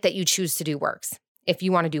diet that you choose to do works. If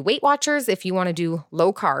you want to do Weight Watchers, if you want to do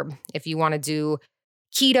low carb, if you want to do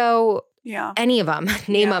keto, any of them,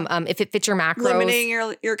 name them, if it fits your macros. Limiting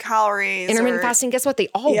your calories. Intermittent fasting, guess what? They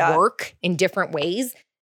all work in different ways,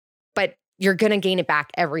 but you're going to gain it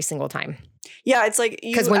back every single time. Yeah, it's like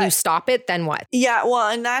because when you stop it, then what? Yeah, well,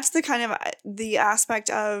 and that's the kind of the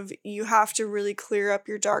aspect of you have to really clear up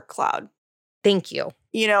your dark cloud. Thank you.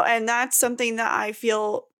 You know, and that's something that I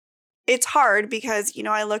feel it's hard because, you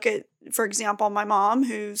know, I look at, for example, my mom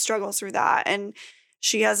who struggles through that and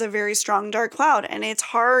she has a very strong dark cloud. And it's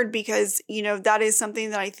hard because, you know, that is something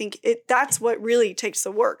that I think that's what really takes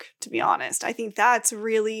the work, to be honest. I think that's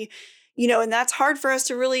really, you know, and that's hard for us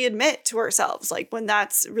to really admit to ourselves, like when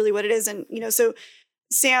that's really what it is. And, you know, so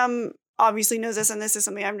Sam obviously knows this, and this is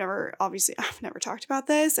something I've never talked about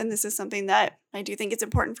this. And this is something that I do think it's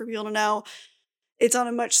important for people to know. It's on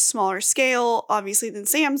a much smaller scale, obviously, than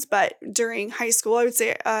Sam's, but during high school, I would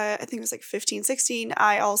say, I think it was like 15, 16,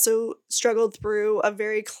 I also struggled through a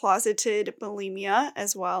very closeted bulimia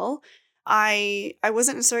as well. I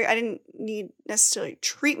didn't need necessarily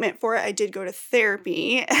treatment for it. I did go to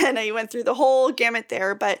therapy and I went through the whole gamut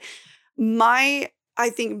there, but I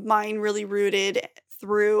think mine really rooted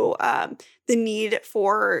through the need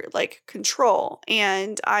for like control.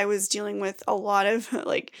 And I was dealing with a lot of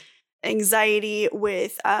like anxiety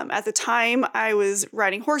with, at the time I was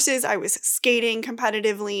riding horses, I was skating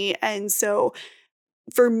competitively. And so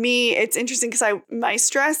for me, it's interesting because my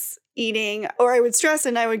stress eating, or I would stress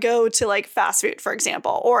and I would go to like fast food, for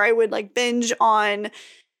example, or I would like binge on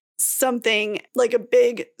something like a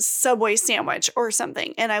big Subway sandwich or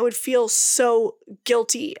something. And I would feel so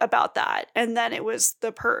guilty about that. And then it was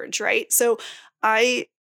the purge, right? So I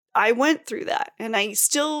went through that, and I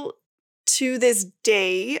still, to this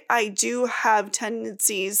day, I do have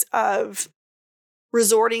tendencies of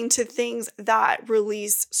resorting to things that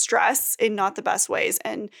release stress in not the best ways.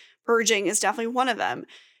 And purging is definitely one of them.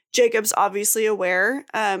 Jacob's obviously aware,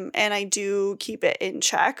 and I do keep it in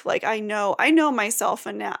check. Like I know myself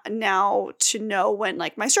and now to know when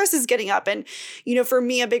like my stress is getting up. And, for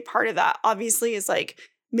me, a big part of that obviously is like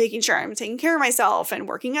making sure I'm taking care of myself and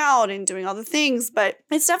working out and doing all the things. But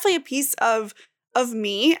it's definitely a piece of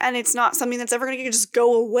me, and it's not something that's ever going to just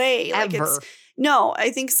go away. Ever. Like no, I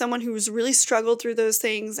think someone who's really struggled through those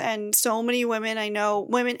things, and so many women I know,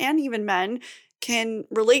 women and even men, can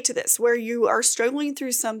relate to this, where you are struggling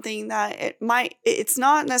through something that it's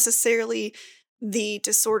not necessarily the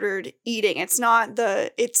disordered eating. It's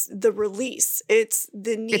the release. It's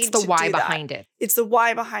the need. It's the why behind it. It's the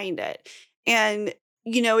why behind it. And,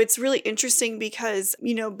 it's really interesting because,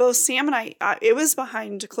 both Sam and I, it was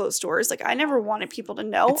behind closed doors. Like I never wanted people to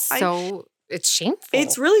know. It's shameful.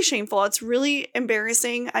 It's really shameful. It's really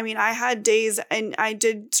embarrassing. I mean, I had days, and I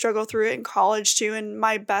did struggle through it in college too. And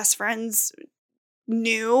my best friends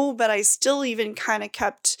knew, but I still even kind of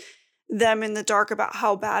kept them in the dark about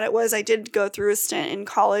how bad it was. I did go through a stint in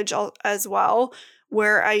college as well,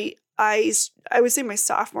 where I would say my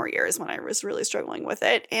sophomore year is when I was really struggling with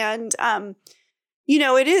it. And,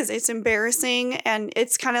 it's embarrassing, and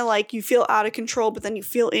it's kind of like you feel out of control, but then you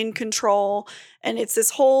feel in control. And it's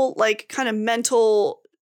this whole like kind of mental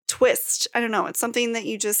twist. I don't know. It's something that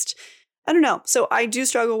I don't know. So I do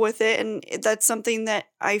struggle with it. And that's something that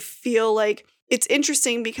I feel like it's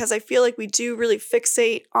interesting, because I feel like we do really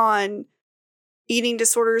fixate on eating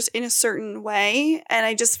disorders in a certain way. And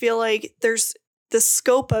I just feel like the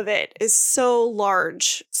scope of it is so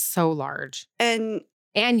large. So large.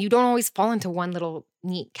 And you don't always fall into one little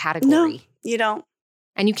neat category. No, you don't.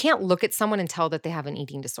 And you can't look at someone and tell that they have an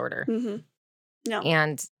eating disorder. Mm-hmm. No.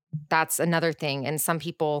 And that's another thing. And some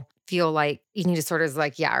people feel like eating disorders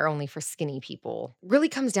are only for skinny people. Really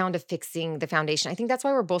comes down to fixing the foundation. I think that's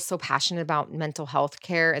why we're both so passionate about mental health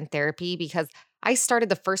care and therapy, because I started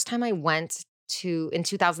the first time I went in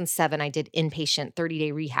 2007, I did inpatient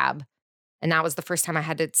 30-day rehab. And that was the first time I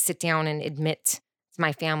had to sit down and admit to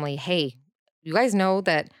my family, hey, you guys know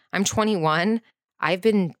that I'm 21. I've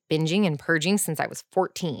been binging and purging since I was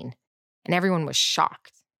 14. And everyone was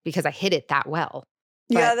shocked because I hid it that well.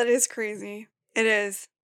 Yeah, that is crazy. It is.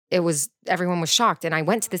 Everyone was shocked. And I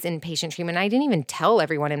went to this inpatient treatment. I didn't even tell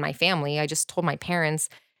everyone in my family. I just told my parents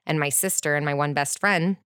and my sister and my one best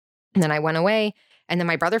friend. And then I went away. And then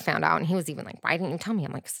my brother found out, and he was even like, why didn't you tell me?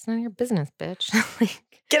 I'm like, it's none of your business, bitch.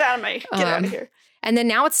 Get out of here. And then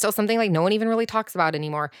now it's still something like no one even really talks about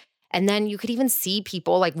anymore. And then you could even see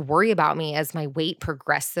people like worry about me as my weight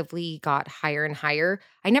progressively got higher and higher.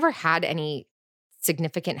 I never had any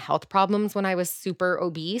significant health problems when I was super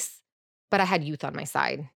obese, but I had youth on my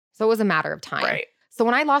side. So it was a matter of time. Right. So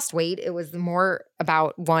when I lost weight, it was more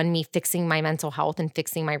about, one, me fixing my mental health and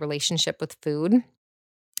fixing my relationship with food,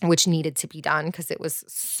 which needed to be done because it was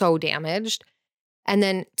so damaged. And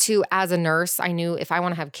then two, as a nurse, I knew if I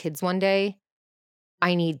want to have kids one day,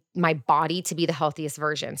 I need my body to be the healthiest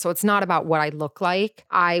version. So it's not about what I look like.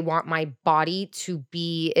 I want my body to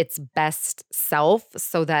be its best self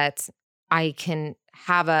so that I can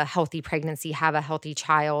have a healthy pregnancy, have a healthy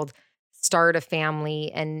child, start a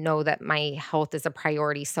family, and know that my health is a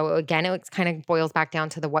priority. So again, it kind of boils back down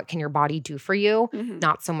to the what can your body do for you,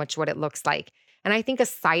 not so much what it looks like. And I think a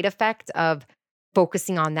side effect of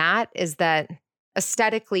focusing on that is that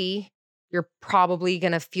aesthetically, you're probably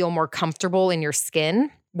going to feel more comfortable in your skin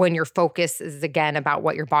when your focus is, again, about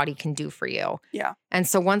what your body can do for you. Yeah. And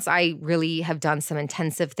so once I really have done some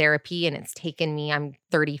intensive therapy, and it's taken me, I'm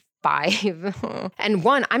 35, and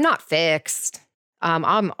one, I'm not fixed.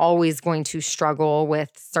 I'm always going to struggle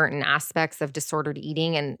with certain aspects of disordered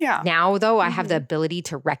eating. And now, though, I have the ability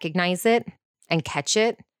to recognize it and catch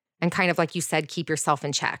it and kind of, like you said, keep yourself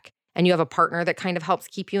in check. And you have a partner that kind of helps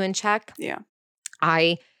keep you in check. Yeah.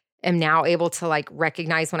 I am now able to like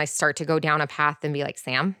recognize when I start to go down a path and be like,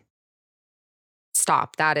 Sam,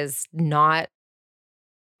 stop. That is not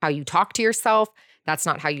how you talk to yourself. That's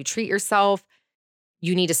not how you treat yourself.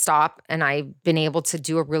 You need to stop. And I've been able to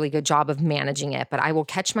do a really good job of managing it. But I will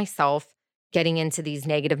catch myself getting into these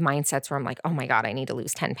negative mindsets where I'm like, oh my God, I need to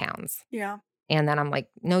lose 10 pounds. Yeah. And then I'm like,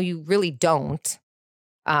 no, you really don't.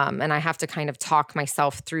 And I have to kind of talk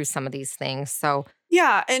myself through some of these things. So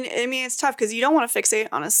yeah. And I mean, it's tough because you don't want to fixate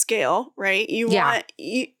on a scale, right?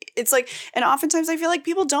 It's like, and oftentimes I feel like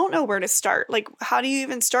people don't know where to start. Like, how do you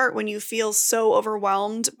even start when you feel so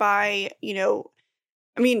overwhelmed by,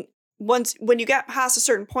 when you get past a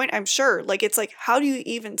certain point, I'm sure, like, it's like, how do you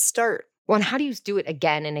even start? Well, and how do you do it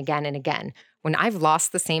again and again and again? When I've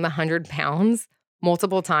lost the same 100 pounds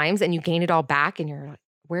multiple times and you gain it all back and you're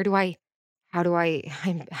like,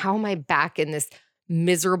 how am I back in this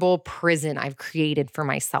miserable prison I've created for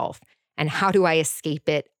myself. And how do I escape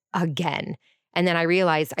it again? And then I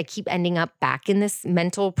realized I keep ending up back in this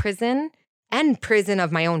mental prison and prison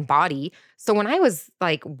of my own body. So when I was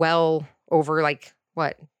like well over like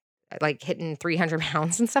what, like hitting 300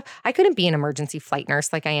 pounds and stuff, I couldn't be an emergency flight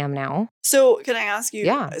nurse like I am now. So can I ask you?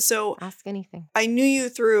 Yeah. So ask anything. I knew you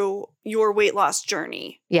through your weight loss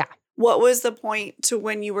journey. Yeah. What was the point to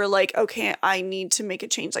when you were like, okay, I need to make a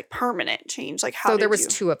change, like permanent change? Like how So there was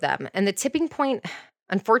two of them. And the tipping point,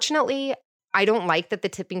 unfortunately, I don't like that the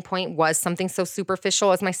tipping point was something so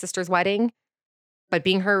superficial as my sister's wedding. But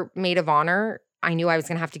being her maid of honor, I knew I was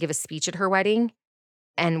going to have to give a speech at her wedding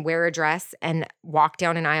and wear a dress and walk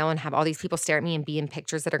down an aisle and have all these people stare at me and be in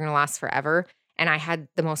pictures that are going to last forever. And I had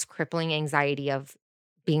the most crippling anxiety of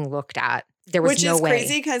being looked at. There was no way. Which is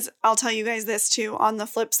crazy because I'll tell you guys this too. On the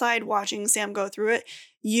flip side, watching Sam go through it,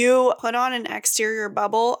 you put on an exterior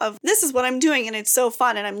bubble of this is what I'm doing and it's so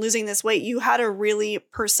fun and I'm losing this weight. You had a really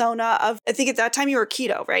persona of, I think at that time you were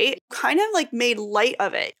keto, right? Kind of like made light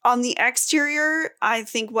of it. On the exterior, I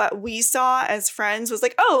think what we saw as friends was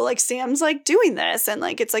like, oh, like Sam's like doing this and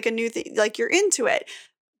like it's like a new thing, like you're into it.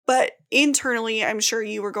 But internally, I'm sure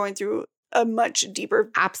you were going through a much deeper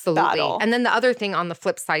Absolutely. battle. And then the other thing on the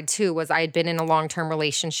flip side too was I had been in a long-term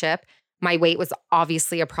relationship. My weight was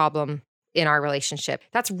obviously a problem in our relationship.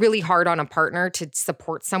 That's really hard on a partner to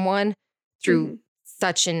support someone through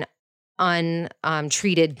such an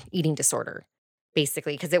untreated eating disorder,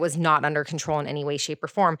 basically, because it was not under control in any way, shape, or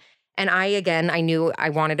form. And I knew I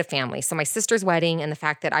wanted a family. So my sister's wedding and the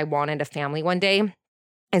fact that I wanted a family one day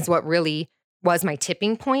is what really was my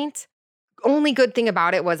tipping point. Only good thing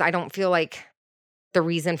about it was I don't feel like the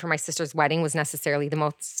reason for my sister's wedding was necessarily the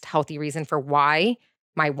most healthy reason for why.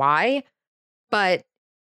 But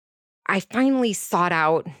I finally sought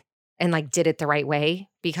out and like did it the right way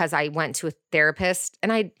because I went to a therapist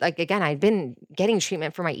and I'd been getting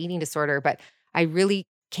treatment for my eating disorder, but I really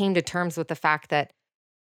came to terms with the fact that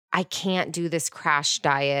I can't do this crash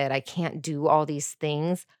diet. I can't do all these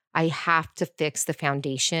things. I have to fix the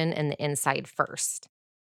foundation and the inside first.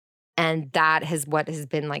 And that is what has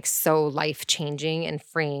been like so life-changing and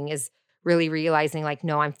freeing is really realizing like,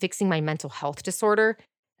 no, I'm fixing my mental health disorder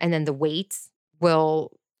and then the weight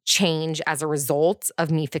will change as a result of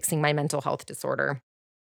me fixing my mental health disorder.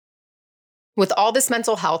 With all this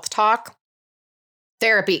mental health talk,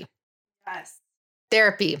 therapy. Yes.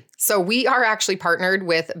 Therapy. So we are actually partnered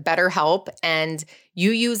with BetterHelp and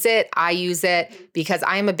you use it, I use it because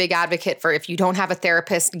I am a big advocate for if you don't have a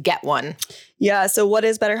therapist, get one. Yeah. So what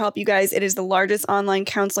is BetterHelp, you guys? It is the largest online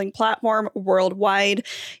counseling platform worldwide.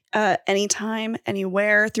 Anytime,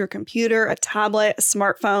 anywhere, through a computer, a tablet, a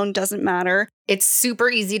smartphone, doesn't matter. It's super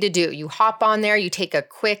easy to do. You hop on there, you take a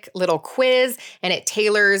quick little quiz, and it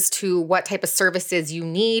tailors to what type of services you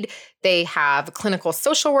need. They have clinical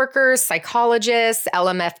social workers, psychologists,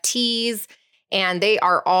 LMFTs, and they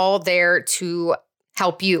are all there to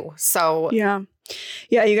help you. So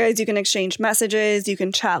Yeah, you guys, you can exchange messages, you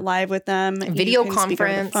can chat live with them, video you can conference, speak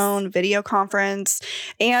over the phone, video conference.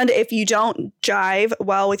 And if you don't jive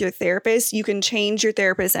well with your therapist, you can change your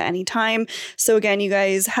therapist at any time. So again, you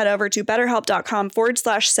guys head over to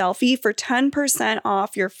betterhelp.com/selfie for 10%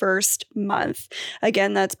 off your first month.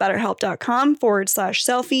 Again, that's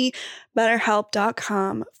betterhelp.com/selfie,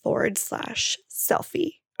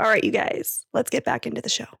 betterhelp.com/selfie. All right, you guys, let's get back into the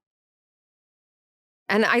show.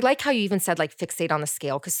 And I like how you even said like fixate on the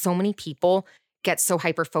scale because so many people get so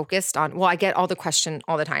hyper-focused on, well, I get all the question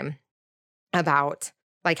all the time about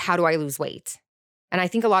like, how do I lose weight? And I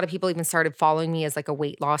think a lot of people even started following me as like a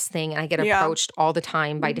weight loss thing. And I get approached all the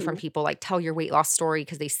time by different people, like tell your weight loss story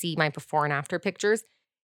because they see my before and after pictures.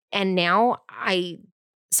 And now I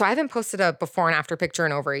haven't posted a before and after picture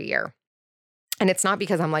in over a year. And it's not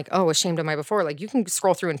because I'm like, oh, ashamed of my before. Like you can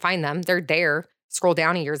scroll through and find them. They're there. Scroll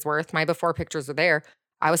down a year's worth. My before pictures are there.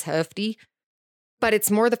 I was hefty. But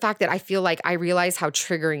it's more the fact that I feel like I realize how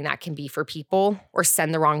triggering that can be for people or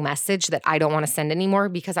send the wrong message that I don't want to send anymore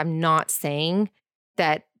because I'm not saying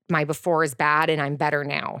that my before is bad and I'm better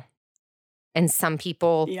now. And some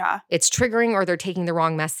people, it's triggering or they're taking the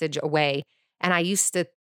wrong message away. And I used to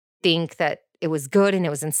think that it was good and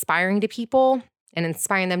it was inspiring to people and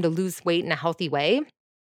inspiring them to lose weight in a healthy way.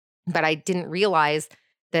 But I didn't realize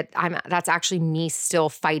that that's actually me still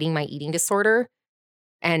fighting my eating disorder.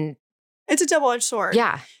 And it's a double-edged sword.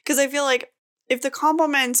 Yeah. Because I feel like if the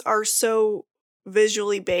compliments are so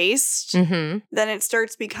visually based, then it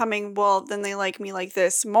starts becoming, well, then they like me like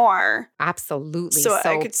this more. Absolutely. So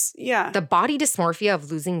I could, the body dysmorphia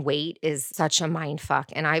of losing weight is such a mind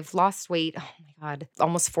fuck. And I've lost weight, oh my God,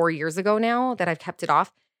 almost 4 years ago now that I've kept it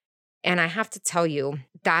off. And I have to tell you,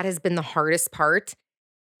 that has been the hardest part.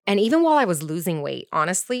 And even while I was losing weight,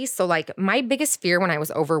 honestly. So like my biggest fear when I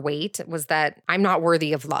was overweight was that I'm not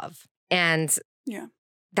worthy of love. And Yeah.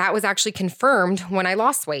 that was actually confirmed when I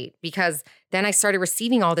lost weight, because then I started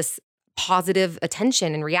receiving all this positive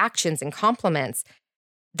attention and reactions and compliments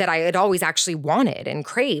that I had always actually wanted and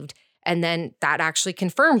craved. And then that actually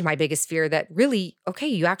confirmed my biggest fear that really, okay,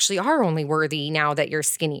 you actually are only worthy now that you're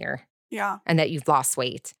skinnier. Yeah. And that you've lost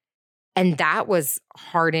weight. And that was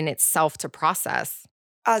hard in itself to process.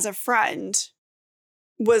 As a friend,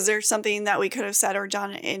 was there something that we could have said or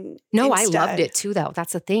done No, instead? I loved it too, though.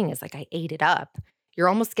 That's the thing, is like I ate it up. You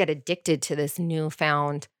almost get addicted to this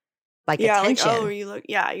newfound attention. Like, oh, you look,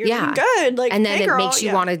 you're looking good. Like, and then hey, it girl, makes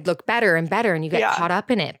you want to look better and better, and you get Yeah. caught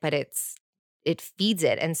up in it, but it feeds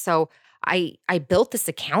it. And so I built this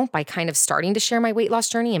account by kind of starting to share my weight loss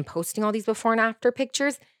journey and posting all these before and after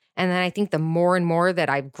pictures. And then I think the more and more that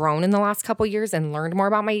I've grown in the last couple of years and learned more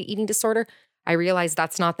about my eating disorder, I realized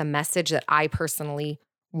that's not the message that I personally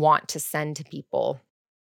want to send to people.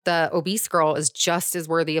 The obese girl is just as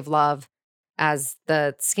worthy of love as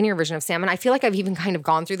the skinnier version of Sam. And I feel like I've even kind of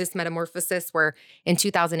gone through this metamorphosis where in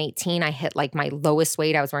 2018, I hit like my lowest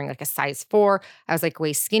weight. I was wearing like a size 4. I was like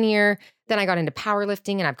way skinnier. Then I got into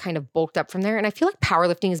powerlifting and I've kind of bulked up from there. And I feel like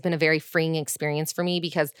powerlifting has been a very freeing experience for me,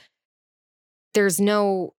 because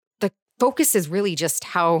the focus is really just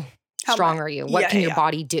how strong are you? What can your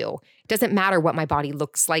body do? It doesn't matter what my body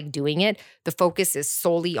looks like doing it. The focus is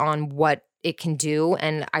solely on what it can do.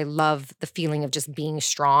 And I love the feeling of just being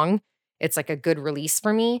strong. It's like a good release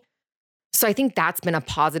for me. So I think that's been a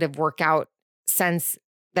positive workout sense,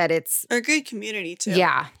 that it's a good community too.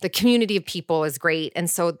 Yeah. The community of people is great.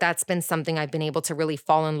 And so that's been something I've been able to really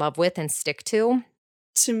fall in love with and stick to.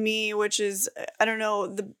 To me, which is, I don't know,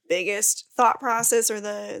 the biggest thought process or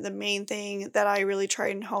the main thing that I really try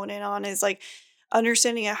and hone in on is like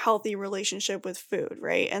understanding a healthy relationship with food,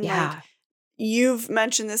 right? And like you've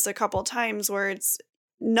mentioned this a couple times where it's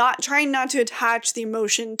trying not to attach the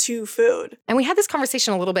emotion to food. And we had this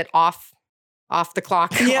conversation a little bit off the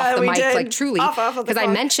clock, yeah, off the we mic, did. like truly, because I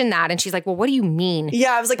mentioned that and she's like, well, what do you mean?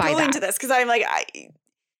 Yeah, I was like, go into this, because I'm like,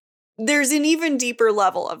 there's an even deeper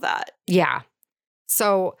level of that. Yeah.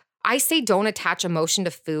 So I say don't attach emotion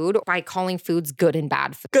to food by calling foods good and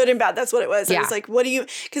bad food. Good and bad, that's what it was. Yeah. I was like, what do you,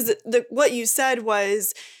 because what you said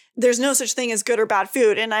was, there's no such thing as good or bad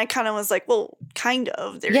food. And I kind of was like, well, kind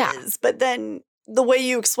of, there is. But then the way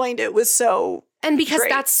you explained it was so And because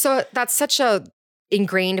great. that's such a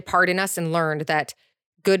ingrained part in us, and learned that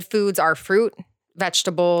good foods are fruit,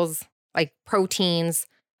 vegetables, like proteins.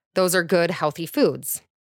 Those are good, healthy foods.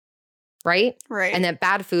 Right? Right. And then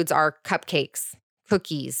bad foods are cupcakes,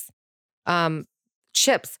 cookies,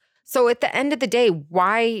 chips. So at the end of the day,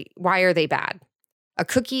 why are they bad? A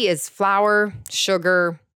cookie is flour,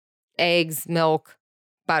 sugar, eggs, milk,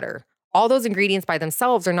 butter. All those ingredients by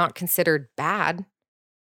themselves are not considered bad,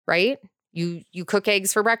 right? You cook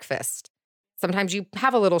eggs for breakfast. Sometimes you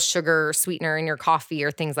have a little sugar or sweetener in your coffee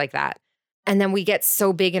or things like that. And then we get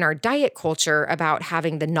so big in our diet culture about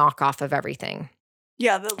having the knockoff of everything.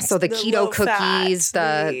 Yeah. So the keto cookies,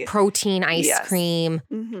 the protein ice cream,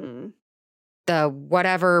 the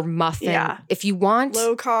whatever muffin. Yeah. If you want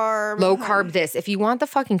low carb this. If you want the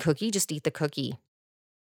fucking cookie, just eat the cookie.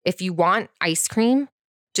 If you want ice cream,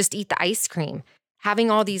 just eat the ice cream.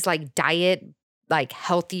 Having all these like diet, like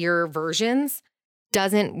healthier versions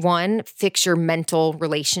doesn't, one, fix your mental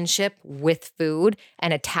relationship with food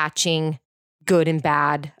and attaching good and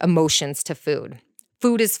bad emotions to food.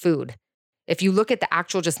 Food is food. If you look at the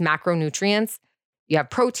actual just macronutrients, you have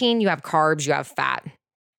protein, you have carbs, you have fat.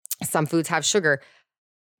 Some foods have sugar.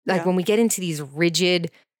 Like when we get into these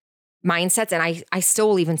rigid mindsets, and I still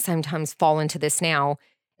will even sometimes fall into this now,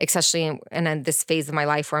 especially in this phase of my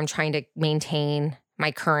life where I'm trying to maintain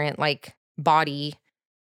my current like body,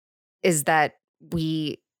 is that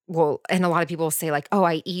and a lot of people will say like, oh,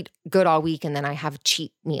 I eat good all week and then I have a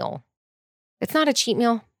cheat meal. It's not a cheat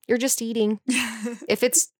meal. You're just eating. If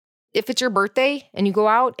it's your birthday and you go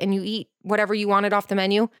out and you eat whatever you wanted off the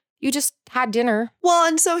menu, you just had dinner. Well,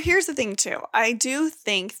 and so here's the thing too. I do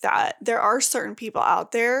think that there are certain people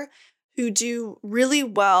out there who do really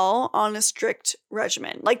well on a strict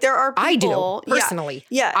regimen. Like there are people. I do, personally.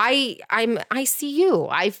 Yeah. I see you.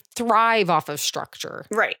 I thrive off of structure.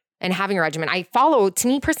 Right. And having a regimen. To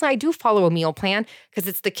me personally, I do follow a meal plan because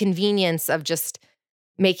it's the convenience of just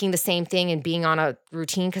making the same thing and being on a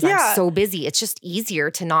routine because I'm so busy. It's just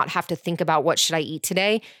easier to not have to think about what should I eat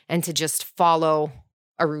today and to just follow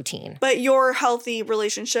a routine. But your healthy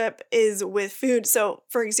relationship is with food. So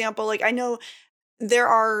for example, like I know there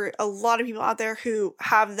are a lot of people out there who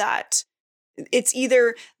have that. It's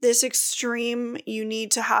either this extreme, you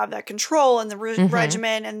need to have that control and the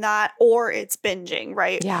regimen and that, or it's binging,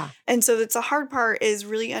 right? Yeah. And so that's the hard part, is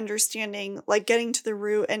really understanding, like getting to the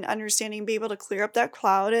root and understanding, be able to clear up that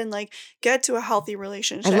cloud and like get to a healthy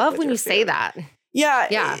relationship. I love with when your you say food. that.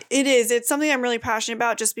 Yeah, it is. It's something I'm really passionate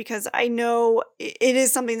about, just because I know it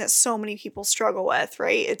is something that so many people struggle with,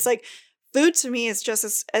 right? It's like food to me is just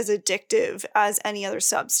as addictive as any other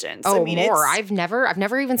substance. Oh, I mean, more. I've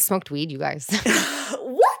never even smoked weed, you guys.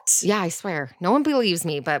 What? Yeah, I swear. No one believes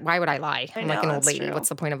me, but why would I lie? I'm like know, an old that's lady. true. What's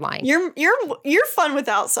the point of lying? You're fun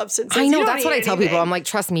without substances. I You know. don't That's what need I tell people. anything. I'm like,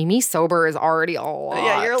 trust me sober is already a lot.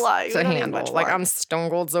 Yeah, you're a lot. You to don't need handle. much Like more. I'm stone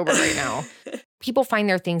cold sober right now. People find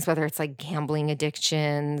their things, whether it's like gambling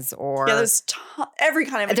addictions or Yeah, there's every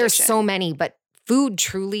kind of addiction. there's so many, but food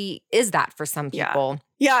truly is that for some people.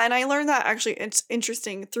 Yeah, and I learned that actually, it's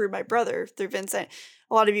interesting, through my brother, through Vincent.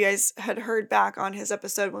 A lot of you guys had heard back on his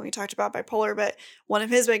episode when we talked about bipolar, but one of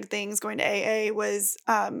his big things going to AA was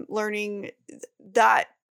learning that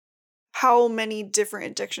how many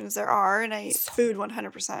different addictions there are, and food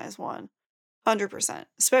 100% is one. 100%,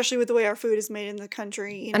 especially with the way our food is made in the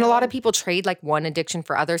country. And a lot of people trade like one addiction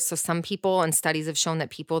for others. So some people, and studies have shown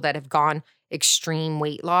that people that have gone extreme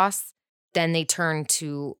weight loss, then they turn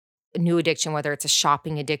to a new addiction, whether it's a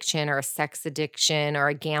shopping addiction or a sex addiction or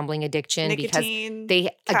a gambling addiction, Nicotine,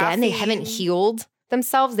 because they haven't caffeine. healed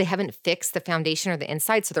themselves. They haven't fixed the foundation or the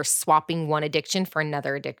inside. So they're swapping one addiction for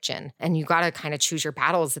another addiction. And you got to kind of choose your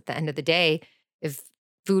battles at the end of the day. If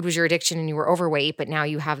food was your addiction and you were overweight, but now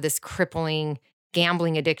you have this crippling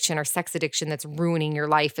gambling addiction or sex addiction that's ruining your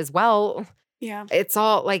life as well. Yeah. It's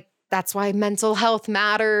all like, that's why mental health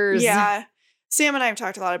matters. Yeah. Sam and I have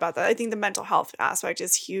talked a lot about that. I think the mental health aspect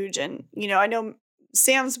is huge. And, I know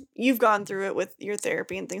you've gone through it with your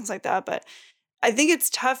therapy and things like that, but I think it's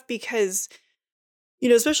tough because,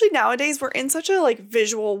 especially nowadays, we're in such a like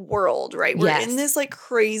visual world, right? We're in this like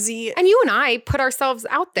crazy. And you and I put ourselves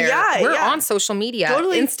out there. Yeah, we're on social media,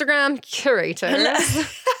 totally. Instagram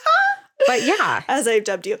curators. But yeah. As I've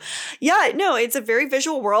dubbed you. Yeah, no, it's a very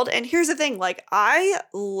visual world. And here's the thing, like, I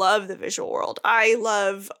love the visual world. I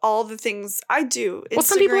love all the things I do. Well,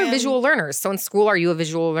 some people are visual learners. So in school, are you a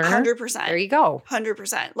visual learner? 100%. There you go.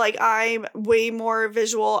 100%. Like, I'm way more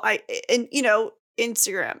visual.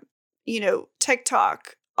 Instagram,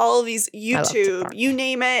 TikTok, all of these, YouTube, you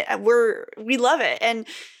name it. We love it. And,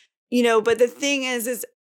 but the thing is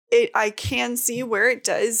I can see where it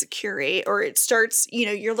does curate, or it starts,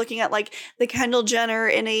 you're looking at like the Kendall Jenner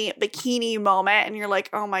in a bikini moment and you're like,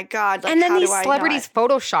 oh my God. Like, and then these celebrities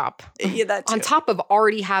Photoshop that too. On top of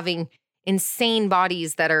already having insane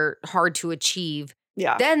bodies that are hard to achieve.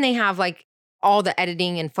 Yeah. Then they have like all the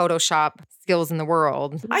editing and Photoshop skills in the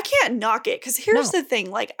world. I can't knock it, because here's the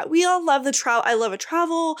thing. Like, we all love the travel. I love a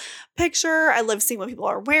travel picture. I love seeing what people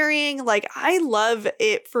are wearing. Like, I love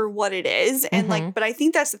it for what it is. And but I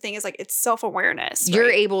think that's the thing, is like, it's self-awareness. Right?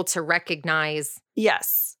 You're able to recognize.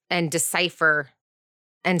 Yes. And decipher.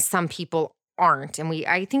 And some people aren't. And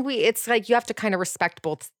it's like, you have to kind of respect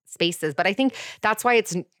both spaces. But I think that's why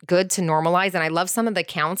it's good to normalize. And I love some of the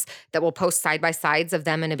accounts that will post side by sides of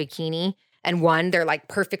them in a bikini. And they're like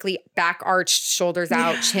perfectly back arched, shoulders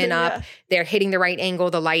out, chin up. Yeah. They're hitting the right angle.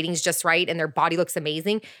 The lighting's just right. And their body looks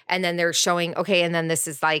amazing. And then they're showing, okay, and then this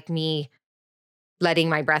is like me letting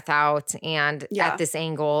my breath out and at this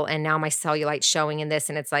angle. And now my cellulite's showing in this.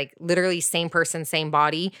 And it's like literally same person, same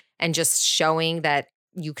body. And just showing that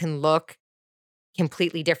you can look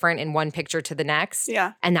completely different in one picture to the next.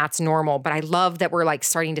 Yeah. And that's normal. But I love that we're like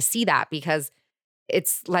starting to see that, because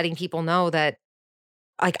it's letting people know that,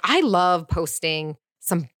 like, I love posting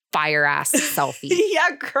some fire ass selfie. Yeah,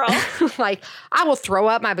 girl. Like, I will throw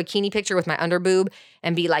up my bikini picture with my underboob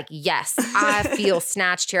and be like, yes, I feel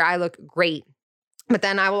snatched here. I look great. But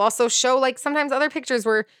then I will also show like sometimes other pictures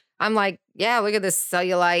where I'm like, yeah, look at this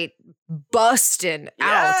cellulite busting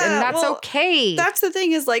out. And that's okay. That's the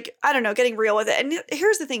thing, is like, I don't know, getting real with it. And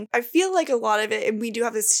here's the thing. I feel like a lot of it, and we do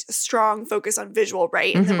have this strong focus on visual,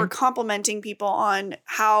 right? And then we're complimenting people on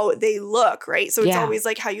how they look, right? So it's always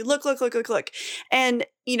like how you look. And,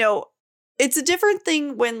 it's a different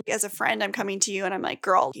thing when, as a friend, I'm coming to you and I'm like,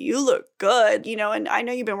 girl, you look good, and I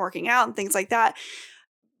know you've been working out and things like that.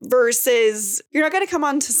 Versus, you're not going to come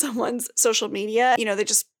onto someone's social media, they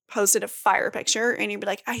just posted a fire picture and you'd be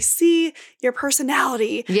like, I see your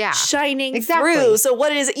personality shining through. So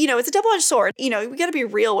what is it? It's a double-edged sword. We got to be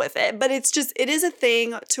real with it. But it is a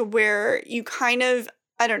thing to where you kind of,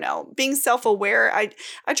 I don't know, being self-aware.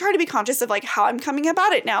 I try to be conscious of like how I'm coming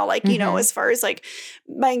about it now. Like, as far as like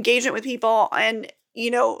my engagement with people and,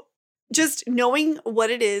 just knowing what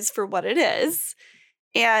it is for what it is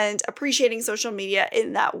and appreciating social media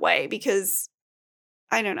in that way, because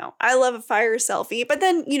I don't know. I love a fire selfie, but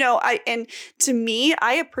then, and to me,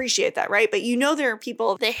 I appreciate that, right? But there are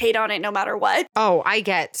people that hate on it no matter what. Oh, I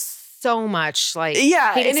get so much hate,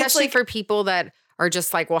 and especially for people that are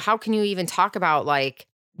just like, well, how can you even talk about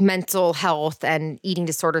mental health and eating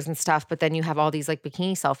disorders and stuff? But then you have all these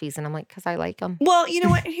bikini selfies, and I'm like, because I like them. Well, you know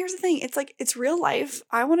what? And here's the thing. It's it's real life.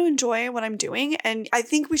 I want to enjoy what I'm doing. And I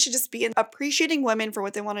think we should just be appreciating women for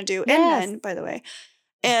what they want to do. Yes. And men, by the way.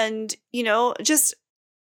 And, just,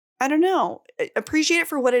 I don't know, appreciate it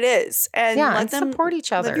for what it is, and let them support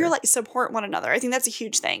each other. Support one another. I think that's a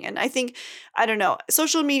huge thing. And I think, I don't know,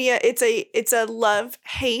 social media, it's a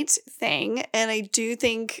love-hate thing. And I do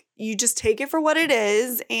think you just take it for what it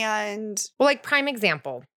is. And prime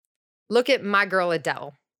example, look at my girl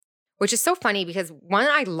Adele, which is so funny because when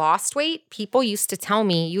I lost weight, people used to tell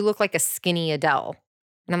me, you look like a skinny Adele.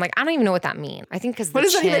 And I'm like, I don't even know what that means. I think because what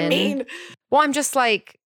does that even mean? Well, I'm just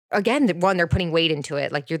again, they're putting weight into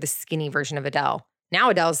it. You're the skinny version of Adele. Now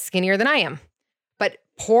Adele's skinnier than I am. But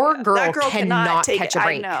poor girl cannot catch a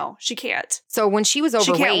break. I know. She can't. So when she was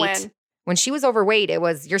overweight, she can't win. When she was overweight, it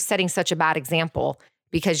was, you're setting such a bad example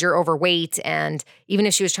because you're overweight. And even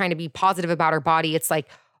if she was trying to be positive about her body, it's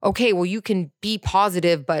okay, well, you can be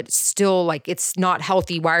positive, but still it's not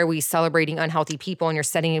healthy. Why are we celebrating unhealthy people? And you're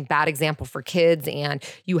setting a bad example for kids, and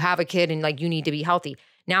you have a kid and you need to be healthy.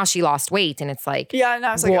 Now she lost weight, and it's yeah, and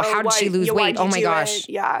I was well, how did she lose weight? Oh my gosh.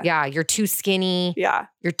 Yeah, you're too skinny. Yeah.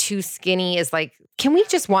 You're too skinny is can we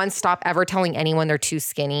just stop ever telling anyone they're too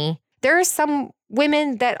skinny? There are some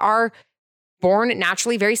women that are born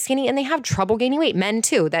naturally very skinny and they have trouble gaining weight. Men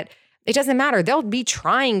too, that it doesn't matter. They'll be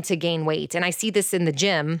trying to gain weight. And I see this in the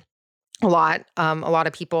gym a lot. A lot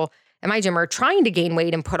of people in my gym are trying to gain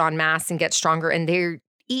weight and put on mass and get stronger, and they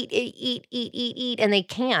eat, and they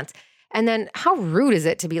can't. And then how rude is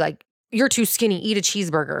it to be you're too skinny, eat a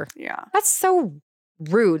cheeseburger? Yeah. That's so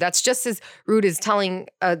rude. That's just as rude as telling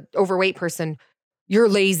an overweight person, you're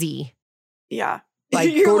lazy. Yeah.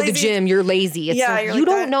 Go to the gym, you're lazy. It's you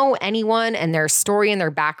don't that. know anyone and their story and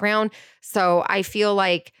their background. So I feel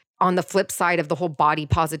on the flip side of the whole body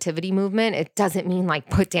positivity movement, it doesn't mean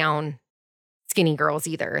put down skinny girls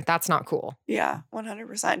either. That's not cool. Yeah,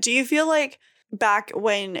 100%. Do you feel back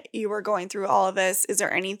when you were going through all of this, is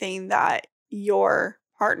there anything that your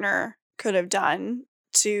partner could have done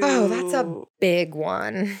to... Oh, that's a big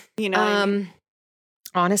one.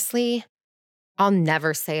 Honestly, I'll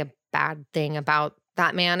never say a bad thing about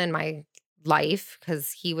that man in my life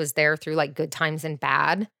because he was there through good times and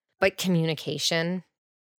bad. But communication,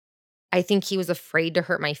 I think he was afraid to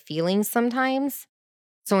hurt my feelings sometimes.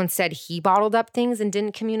 So instead, he bottled up things and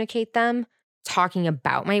didn't communicate them. Talking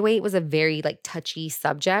about my weight was a very touchy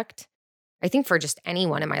subject. I think for just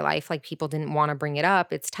anyone in my life, people didn't want to bring it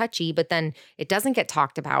up. It's touchy, but then it doesn't get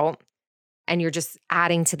talked about. And you're just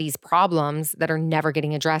adding to these problems that are never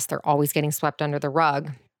getting addressed. They're always getting swept under the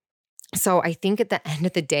rug. So I think at the end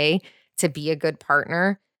of the day, to be a good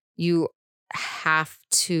partner, you have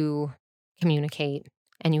to communicate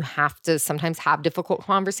and you have to sometimes have difficult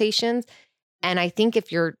conversations. And I think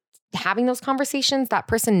if you're having those conversations, that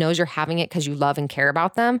person knows you're having it because you love and care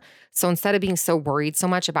about them. So instead of being so worried so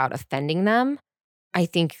much about offending them, I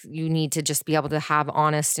think you need to just be able to have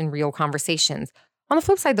honest and real conversations. On the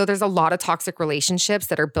flip side, though, there's a lot of toxic relationships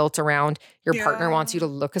that are built around your partner wants you to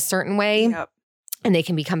look a certain way. Yep. And they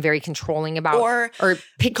can become very controlling about or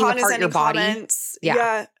picking apart your body. Comments.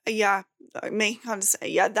 Yeah.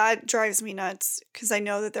 That drives me nuts because I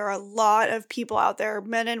know that there are a lot of people out there,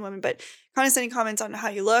 men and women, but condescending comments on how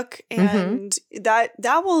you look, and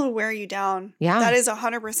that will wear you down. Yeah. That is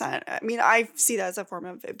 100%. I mean, I see that as a form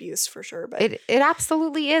of abuse for sure. But it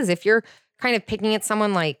absolutely is. If you're kind of picking at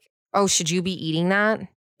someone oh, should you be eating that?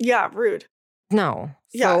 Yeah, rude. No.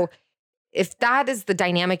 Yeah. So if that is the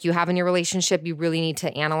dynamic you have in your relationship, you really need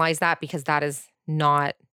to analyze that because that is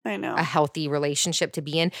not a healthy relationship to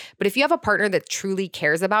be in. But if you have a partner that truly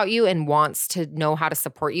cares about you and wants to know how to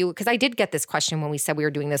support you, because I did get this question when we said we were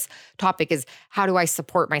doing this topic is how do I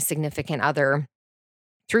support my significant other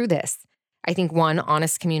through this? I think 1,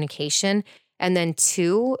 honest communication. And then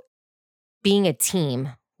 2, being a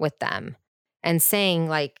team with them and saying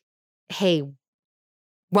hey,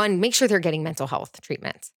 1, make sure they're getting mental health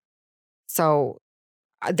treatment. So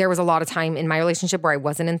there was a lot of time in my relationship where I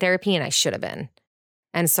wasn't in therapy and I should have been.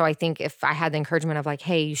 And so I think if I had the encouragement of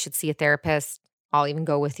hey, you should see a therapist, I'll even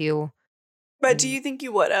go with you. But do you think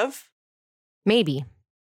you would have? Maybe.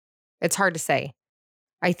 It's hard to say.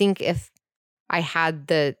 I think if I had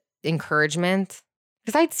the encouragement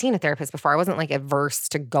because I'd seen a therapist before. I wasn't like averse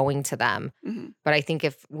to going to them. Mm-hmm. But I think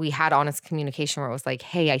if we had honest communication where it was like,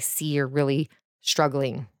 hey, I see you're really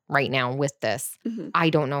struggling right now with this. Mm-hmm. I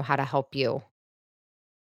don't know how to help you.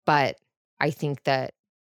 But I think that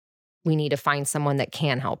we need to find someone that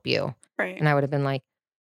can help you. Right. And I would have been like,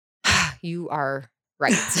 you are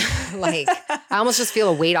right. Like, I almost just feel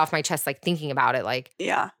a weight off my chest, like thinking about it. Like,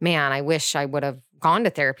 yeah, man, I wish I would have gone to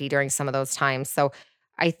therapy during some of those times. So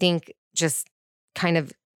I think just kind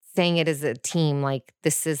of saying it as a team, like,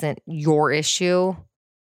 this isn't your issue.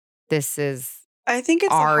 This is I think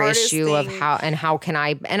it's our the hardest issue thing. of how can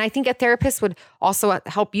I, and I think a therapist would also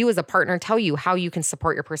help you as a partner, tell you how you can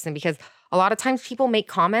support your person, because a lot of times people make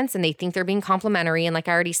comments and they think they're being complimentary. And like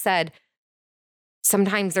I already said,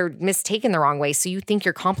 sometimes they're mistaken the wrong way. So you think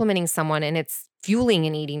you're complimenting someone and it's fueling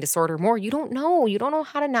an eating disorder more. You don't know. You don't know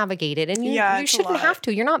how to navigate it. And you it's a shouldn't lot. have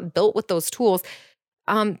to. You're not built with those tools.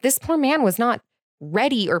 This poor man was not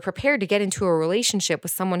ready or prepared to get into a relationship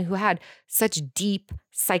with someone who had such deep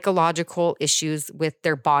psychological issues with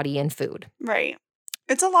their body and food. Right.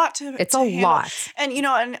 It's a lot to It's to a handle. lot. And,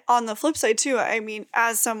 and on the flip side too, I mean,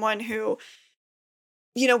 as someone who,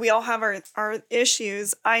 we all have our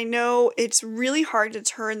issues. I know it's really hard to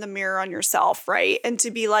turn the mirror on yourself, right? And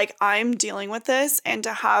to be like, I'm dealing with this, and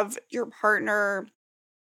to have your partner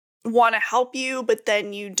want to help you, but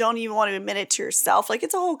then you don't even want to admit it to yourself. Like,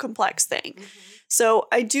 it's a whole complex thing. Mm-hmm. So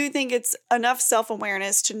I do think it's enough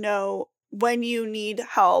self-awareness to know when you need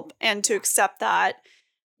help and to accept that,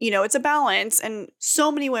 it's a balance. And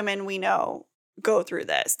so many women we know go through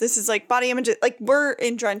this. This is like body image, like we're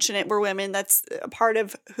entrenched in it. We're women. That's a part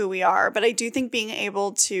of who we are. But I do think being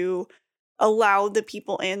able to allow the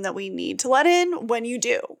people in that we need to let in when you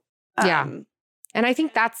do. Yeah. And I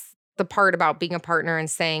think that's the part about being a partner and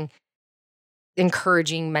saying,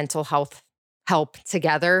 encouraging mental health help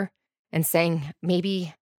together and saying,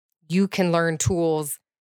 maybe you can learn tools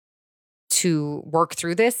to work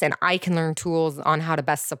through this and I can learn tools on how to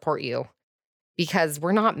best support you, because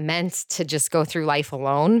we're not meant to just go through life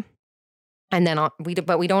alone. And then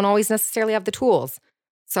but we don't always necessarily have the tools.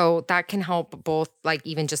 So that can help both, like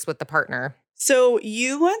even just with the partner. So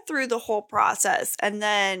you went through the whole process and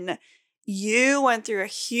then you went through a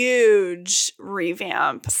huge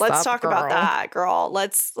revamp. Let's talk about that, girl.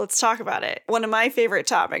 Let's talk about it. One of my favorite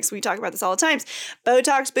topics. We talk about this all the times.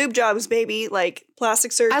 Botox, boob jobs, baby, like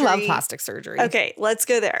plastic surgery. I love plastic surgery. Okay, let's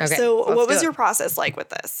go there. Okay, so what was your process like with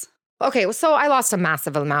this? Okay, so I lost a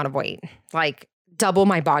massive amount of weight, like double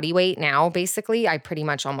my body weight now, basically. I pretty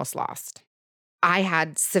much almost lost. I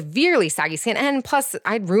had severely saggy skin, and plus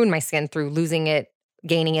I'd ruined my skin through losing it,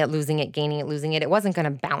 gaining it, losing it, gaining it, losing it. It wasn't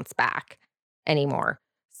going to bounce back anymore.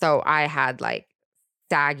 So I had like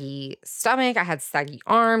saggy stomach, I had saggy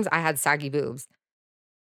arms, I had saggy boobs.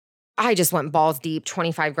 I just went balls deep,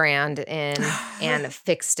 25 grand in and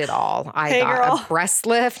fixed it all. I got a breast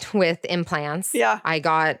lift with implants. Yeah. I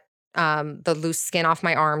got the loose skin off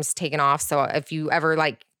my arms taken off. So if you ever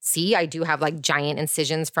see, I do have like giant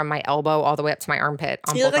incisions from my elbow all the way up to my armpit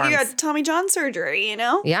on you both look like arms. you got Tommy John surgery,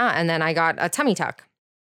 Yeah. And then I got a tummy tuck.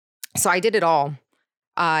 So I did it all.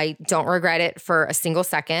 I don't regret it for a single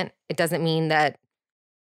second. It doesn't mean that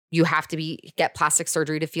you have to get plastic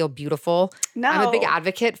surgery to feel beautiful. No. I'm a big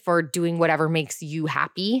advocate for doing whatever makes you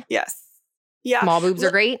happy. Yes. Yeah. Small boobs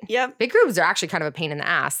are great. Yep. Big boobs are actually kind of a pain in the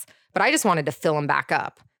ass, but I just wanted to fill them back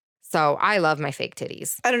up. So I love my fake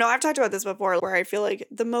titties. I don't know. I've talked about this before where I feel like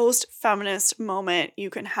the most feminist moment you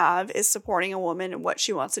can have is supporting a woman and what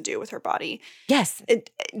she wants to do with her body. Yes.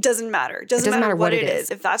 It doesn't matter. It doesn't matter what it is.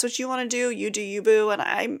 If that's what you want to do, you do you, boo. And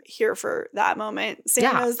I'm here for that moment.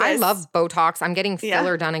 Sam knows this. I love Botox. I'm getting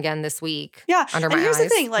filler done again this week. Yeah. Under my eyes. And here's the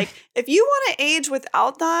thing. Like, if you want to age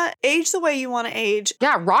without that, age the way you want to age.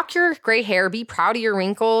 Yeah. Rock your gray hair. Be proud of your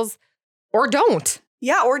wrinkles. Or don't.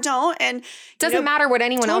 Yeah, or don't. And doesn't matter what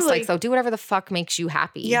anyone else likes, though. Do whatever the fuck makes you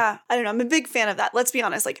happy. Yeah. I don't know. I'm a big fan of that. Let's be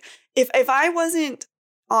honest. Like, if I wasn't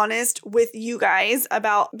honest with you guys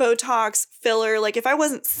about Botox, filler, like if I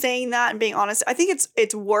wasn't saying that and being honest, I think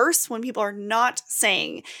it's worse when people are not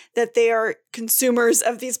saying that they are consumers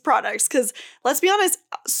of these products. Because let's be honest,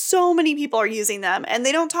 so many people are using them and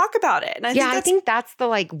they don't talk about it. And I think that's the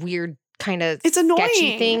like weird kind of it's annoying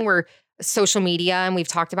sketchy thing where social media, and we've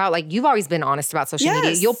talked about, like, you've always been honest about social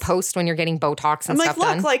media. You'll post when you're getting Botox and stuff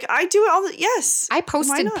done. Like, I do it all yes. I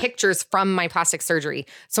posted pictures from my plastic surgery.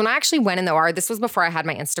 So when I actually went in the OR, this was before I had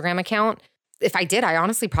my Instagram account. If I did, I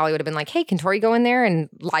honestly probably would have been like, hey, can Tori go in there and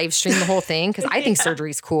live stream the whole thing? Because I think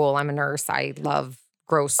surgery's cool. I'm a nurse. I love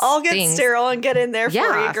gross I'll get things. sterile and get in there for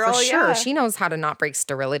you, girl. For sure. She knows how to not break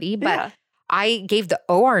sterility. But I gave the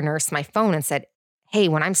OR nurse my phone and said, hey,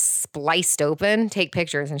 when I'm spliced open, take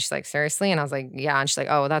pictures. And she's like, seriously? And I was like, yeah. And she's like,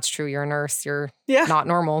 oh, that's true. You're a nurse. You're not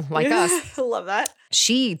normal like us. I love that.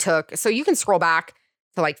 She took, so you can scroll back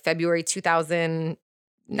to like February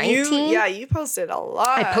 2019. You posted a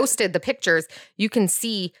lot. I posted the pictures. You can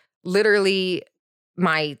see literally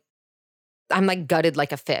I'm like gutted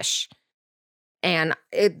like a fish. And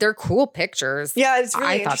they're cool pictures. Yeah, it's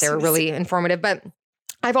really I thought they were really informative, but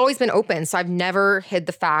I've always been open. So I've never hid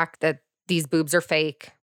the fact that these boobs are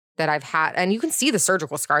fake, that I've had, and you can see the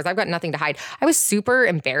surgical scars. I've got nothing to hide. I was super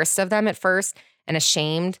embarrassed of them at first and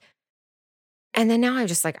ashamed. And then now I'm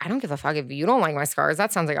just like, I don't give a fuck if you don't like my scars.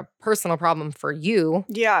 That sounds like a personal problem for you.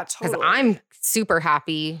 Yeah, totally. Because I'm super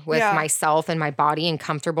happy with myself and my body and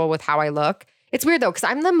comfortable with how I look. It's weird though, because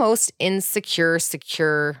I'm the most insecure,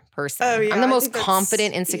 secure person. Oh, yeah, I'm the most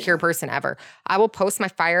confident, insecure person ever. I will post my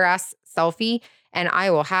fire ass selfie and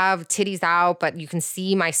I will have titties out, but you can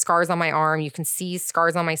see my scars on my arm. You can see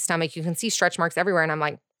scars on my stomach. You can see stretch marks everywhere. And I'm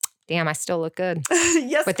like, damn, I still look good.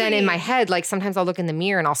 Yes. But then in my head, like sometimes I'll look in the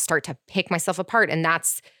mirror and I'll start to pick myself apart. And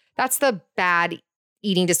that's the bad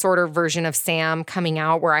eating disorder version of Sam coming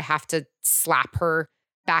out, where I have to slap her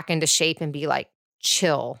back into shape and be like,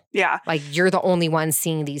 chill. Yeah. Like, you're the only one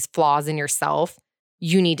seeing these flaws in yourself.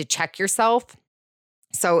 You need to check yourself.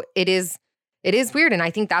 So it is weird. And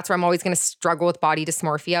I think that's where I'm always going to struggle with body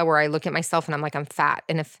dysmorphia, where I look at myself and I'm like, I'm fat.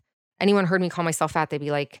 And if anyone heard me call myself fat, they'd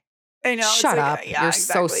be like, I know. Shut up. Yeah, You're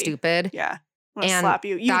exactly. so stupid. Yeah. I want to slap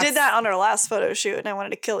you. You did that on our last photo shoot and I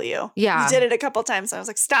wanted to kill you. Yeah. You did it a couple times and I was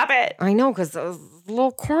like, stop it. I know, because a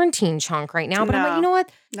little quarantine chunk right now. But I'm like, you know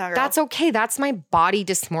what? No, girl. That's okay. That's my body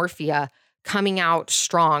dysmorphia coming out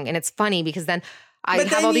strong. And it's funny because then I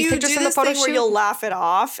have all these pictures from the photo shoot where you'll laugh it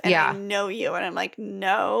off and I know you. And I'm like,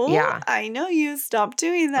 no, I know you. Stop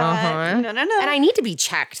doing that. No. And I need to be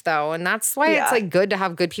checked though. And that's why it's like good to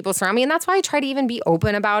have good people surround me. And that's why I try to even be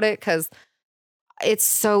open about it, because it's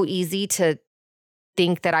so easy to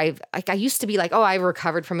think that I used to be like, oh, I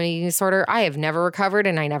recovered from an eating disorder. I have never recovered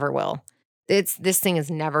and I never will. This thing is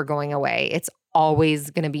never going away. It's always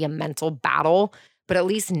going to be a mental battle. But at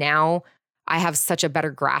least now I have such a better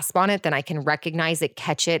grasp on it that I can recognize it,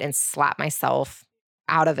 catch it, and slap myself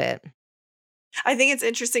out of it. I think it's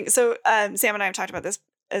interesting. So Sam and I have talked about this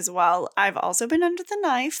as well. I've also been under the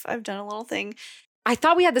knife. I've done a little thing. I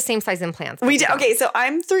thought we had the same size implants. We did. Okay, so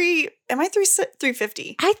am I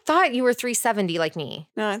 350? I thought you were 370 like me.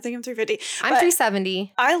 No, I think I'm 350. I'm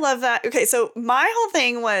 370. I love that. Okay, so my whole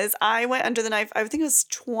thing was I went under the knife. I think I was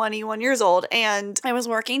 21 years old and I was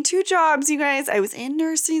working 2 jobs, you guys. I was in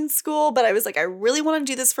nursing school, but I was like, I really want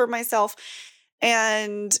to do this for myself.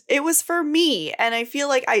 And it was for me. And I feel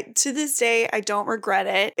like to this day, I don't regret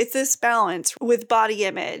it. It's this balance with body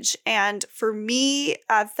image. And for me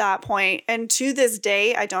at that point, and to this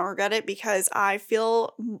day, I don't regret it because I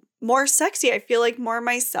feel more sexy. I feel like more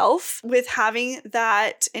myself with having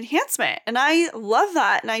that enhancement. And I love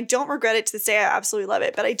that. And I don't regret it to this day. I absolutely love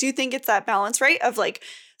it. But I do think it's that balance, right? Of like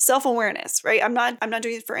self-awareness, right? I'm not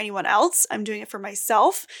doing it for anyone else. I'm doing it for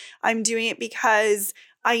myself. I'm doing it because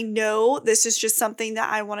I know this is just something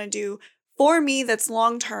that I want to do for me that's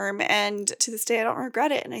long-term. And to this day, I don't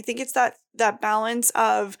regret it. And I think it's that balance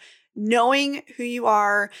of knowing who you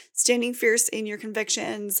are, standing fierce in your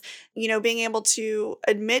convictions, being able to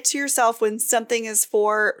admit to yourself when something is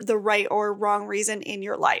for the right or wrong reason in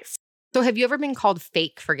your life. So have you ever been called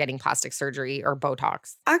fake for getting plastic surgery or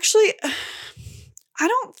Botox? Actually, I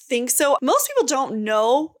don't think so. Most people don't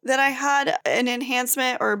know that I had an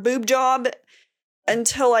enhancement or a boob job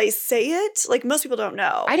until I say it. Like, most people don't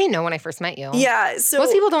know. I didn't know when I first met you. Yeah. So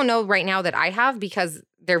most people don't know right now that I have because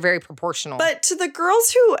they're very proportional. But to the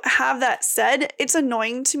girls who have that said, it's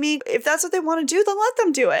annoying to me. If that's what they want to do, then let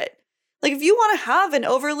them do it. Like, if you want to have an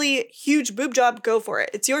overly huge boob job, go for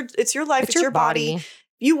it. It's your life. It's your body.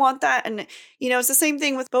 You want that. And, it's the same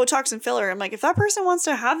thing with Botox and filler. I'm like, if that person wants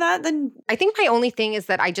to have that, then. I think my only thing is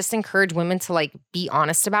that I just encourage women to like be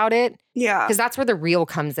honest about it. Yeah. Because that's where the real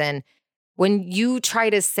comes in. When you try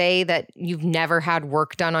to say that you've never had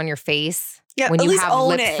work done on your face, when you have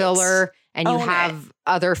lip filler and you have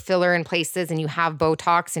other filler in places and you have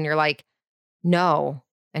Botox and you're like, no.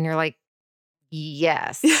 And you're like,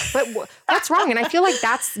 yes. But what's wrong? And I feel like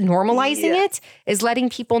that's normalizing it, is letting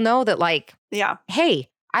people know that like, hey,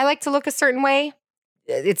 I like to look a certain way.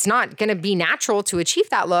 It's not going to be natural to achieve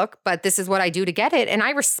that look, but this is what I do to get it. And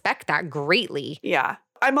I respect that greatly. Yeah.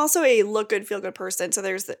 I'm also a look good, feel good person. So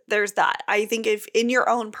there's that. I think if in your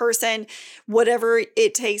own person, whatever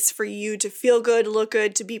it takes for you to feel good, look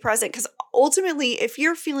good, to be present, because ultimately, if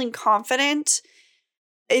you're feeling confident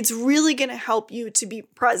it's really going to help you to be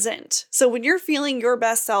present. So when you're feeling your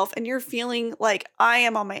best self and you're feeling like I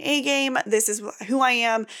am on my A game, this is who I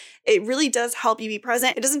am, it really does help you be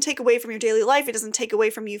present. It doesn't take away from your daily life. It doesn't take away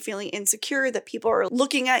from you feeling insecure that people are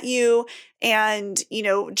looking at you and,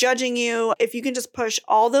 judging you. If you can just push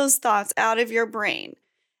all those thoughts out of your brain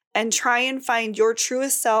and try and find your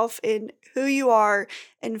truest self in who you are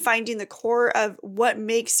and finding the core of what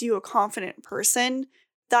makes you a confident person,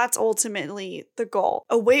 that's ultimately the goal.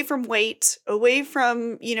 Away from weight, away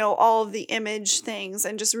from, all of the image things,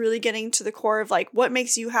 and just really getting to the core of like, what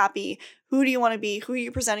makes you happy? Who do you want to be? Who are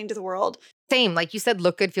you presenting to the world? Same. Like you said,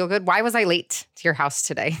 look good, feel good. Why was I late to your house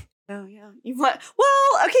today? Oh, yeah.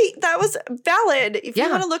 Okay, that was valid. If you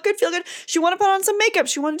want to look good, feel good. She want to put on some makeup.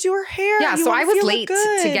 She want to do her hair. Yeah, so I was late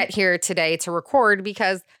to get here today to record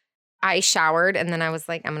because I showered and then I was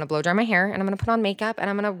like, I'm going to blow dry my hair and I'm going to put on makeup and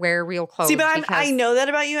I'm going to wear real clothes. See, but I know that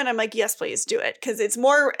about you and I'm like, yes, please do it. Because it's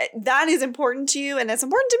more, that is important to you and that's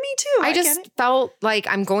important to me too. I just felt like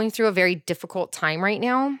I'm going through a very difficult time right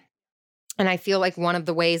now. And I feel like one of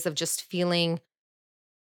the ways of just feeling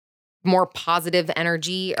more positive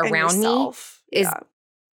energy around me is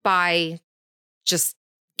by just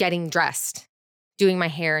getting dressed, doing my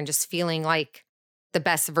hair and just feeling like the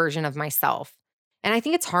best version of myself. And I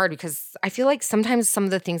think it's hard because I feel like sometimes some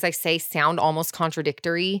of the things I say sound almost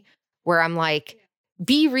contradictory, where I'm like,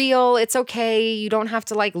 be real. It's okay. You don't have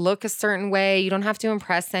to like look a certain way. You don't have to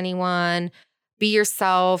impress anyone. Be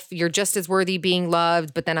yourself. You're just as worthy being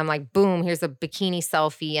loved. But then I'm like, boom, here's a bikini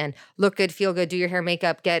selfie and look good, feel good, do your hair,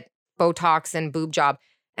 makeup, get Botox and boob job.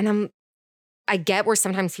 And I get where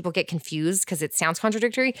sometimes people get confused because it sounds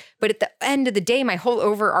contradictory. But at the end of the day, my whole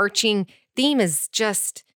overarching theme is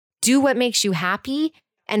just do what makes you happy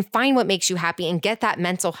and find what makes you happy and get that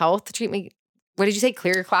mental health treatment. What did you say?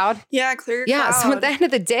 Clear your cloud? Yeah, clear your cloud. Yeah. So at the end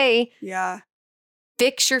of the day, yeah,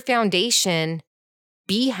 fix your foundation,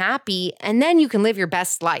 be happy, and then you can live your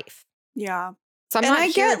best life. Yeah. So I'm not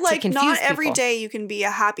here to confuse not every people. day you can be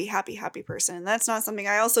a happy person. That's not something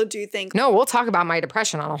I also do think. No, we'll talk about my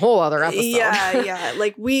depression on a whole other episode. Yeah.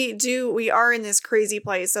 Like we are in this crazy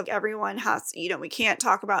place of everyone has, we can't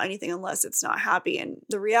talk about anything unless it's not happy. And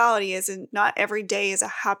the reality is not every day is a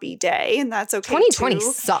happy day. And that's okay. 2020 too.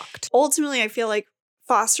 sucked. Ultimately, I feel like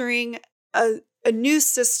fostering a new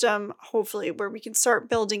system, hopefully, where we can start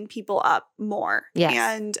building people up more. Yes.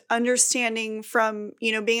 And understanding from,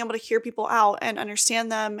 being able to hear people out and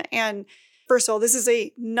understand them. And first of all, this is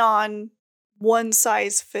a one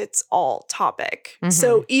size fits all topic. Mm-hmm.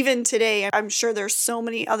 So even today, I'm sure there's so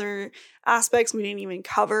many other aspects we didn't even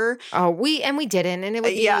cover. Oh, we didn't. And it would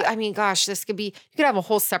be, I mean, gosh, you could have a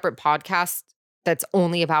whole separate podcast that's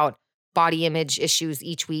only about body image issues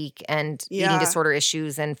each week and eating disorder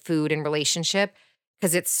issues and food and relationship,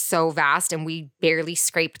 because it's so vast and we barely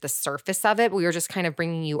scraped the surface of it. We were just kind of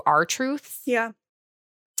bringing you our truths. Yeah.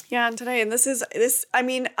 Yeah. And today, and I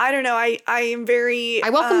mean, I don't know. I am very, I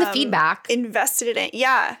welcome the feedback. Invested in it.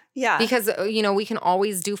 Yeah. Yeah. Because, we can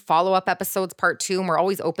always do follow-up episodes, part 2, and we're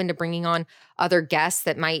always open to bringing on other guests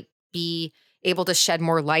that might be able to shed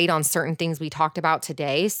more light on certain things we talked about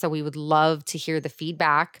today. So we would love to hear the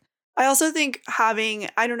feedback. I also think I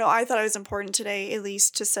thought it was important today, at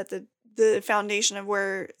least to set the foundation of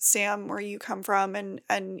where you come from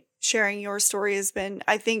and sharing your story has been,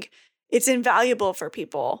 I think it's invaluable for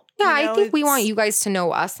people. Yeah, I think we want you guys to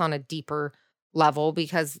know us on a deeper level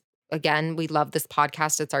because, again, we love this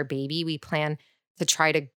podcast. It's our baby. We plan to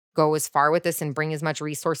try to go as far with this and bring as much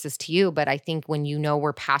resources to you. But I think when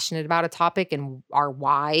we're passionate about a topic and our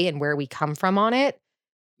why and where we come from on it,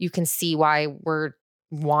 you can see why we're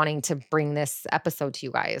wanting to bring this episode to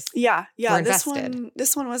you guys. Yeah. This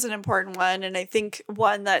one was an important one. And I think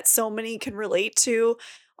one that so many can relate to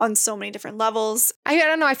on so many different levels. I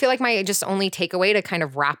don't know. I feel like my just only takeaway to kind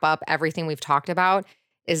of wrap up everything we've talked about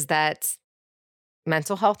is that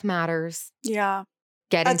mental health matters. Yeah.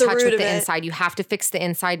 Get in touch with the inside. You have to fix the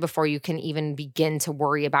inside before you can even begin to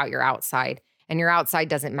worry about your outside. And your outside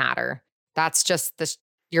doesn't matter. That's just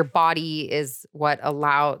your body is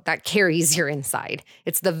that carries your inside.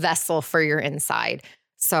 It's the vessel for your inside.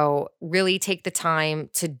 So really take the time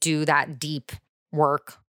to do that deep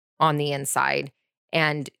work on the inside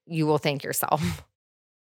and you will thank yourself.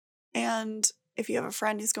 And if you have a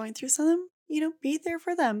friend who's going through something, be there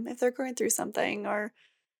for them if they're going through something or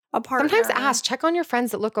a partner. Sometimes check on your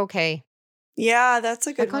friends that look okay. Yeah, that's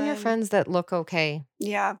a good one. Check on your friends that look okay.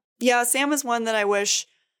 Yeah. Yeah, Sam was one that I wish,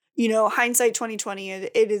 hindsight 2020,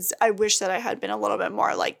 I wish that I had been a little bit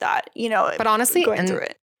more like that, But honestly, going through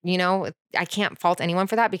it. I can't fault anyone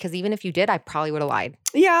for that because even if you did, I probably would have lied.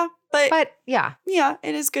 Yeah. But yeah. Yeah,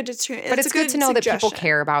 it is good to But it's good to know that people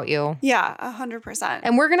care about you. Yeah, 100%.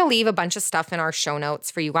 And we're going to leave a bunch of stuff in our show notes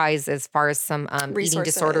for you guys as far as some eating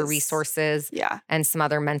disorder resources and some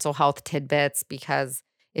other mental health tidbits, because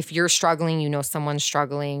if you're struggling, you know someone's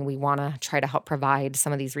struggling, we want to try to help provide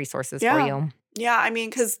some of these resources for you. Yeah, I mean,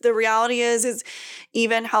 because the reality is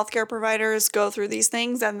even healthcare providers go through these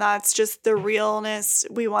things, and that's just the realness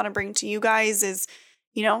we want to bring to you guys is,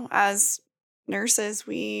 you know, as nurses,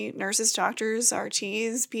 doctors,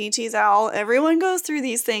 RTs, PTs, everyone goes through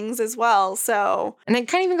these things as well. So, and it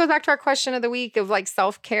kind of even goes back to our question of the week of like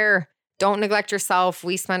self-care. Don't neglect yourself.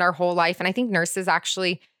 We spend our whole life, and I think nurses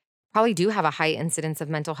actually probably do have a high incidence of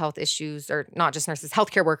mental health issues, or not just nurses,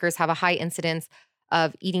 healthcare workers have a high incidence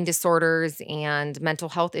of eating disorders and mental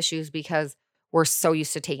health issues because we're so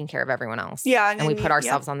used to taking care of everyone else. Yeah. And we put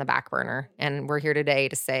ourselves on the back burner. And we're here today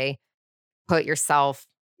to say, put yourself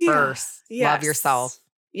first. Love yourself.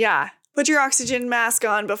 Yeah. Put your oxygen mask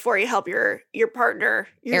on before you help your partner.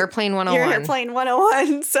 Airplane 101. Your airplane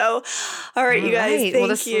 101. So, all right, you guys,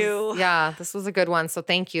 thank you. This was a good one. So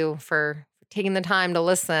thank you for taking the time to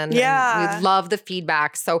listen. Yeah. We love the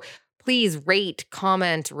feedback. So please rate,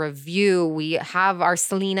 comment, review. We have our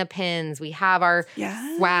Selena pins. We have our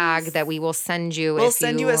swag that we will send you. We'll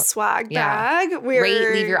send you a swag bag.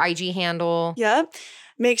 Rate, leave your IG handle. Yep.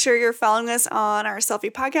 Make sure you're following us on our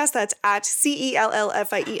Selfie podcast. That's at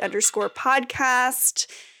CELLFIE_podcast.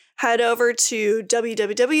 Head over to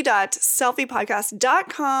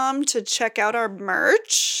www.selfiepodcast.com to check out our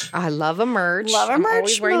merch. I love a merch. I'm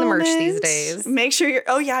always wearing the merch these days. Make sure you're,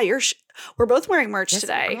 we're both wearing merch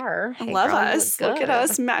today. We are. Hey, love us. Look at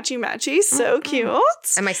us. Matchy. So cute.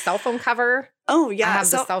 And my cell phone cover. Oh, yeah. I have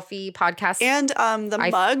the Selfie podcast. And the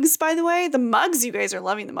mugs, by the way. The mugs, you guys are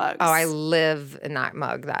loving the mugs. Oh, I live in that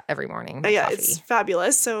mug every morning. Yeah, it's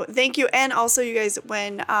fabulous. So thank you. And also, you guys,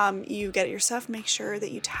 when you get your stuff, make sure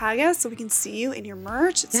that you tag us so we can see you in your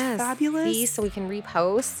merch. It's fabulous. So we can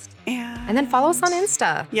repost. And then follow us on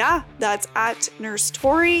Insta. Yeah, that's at Nurse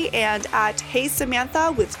Tori and at Hey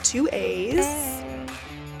Samantha with 2 A's. Hey.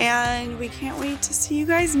 And we can't wait to see you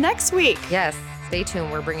guys next week. Yes. Stay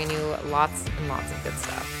tuned. We're bringing you lots and lots of good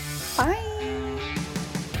stuff. Bye.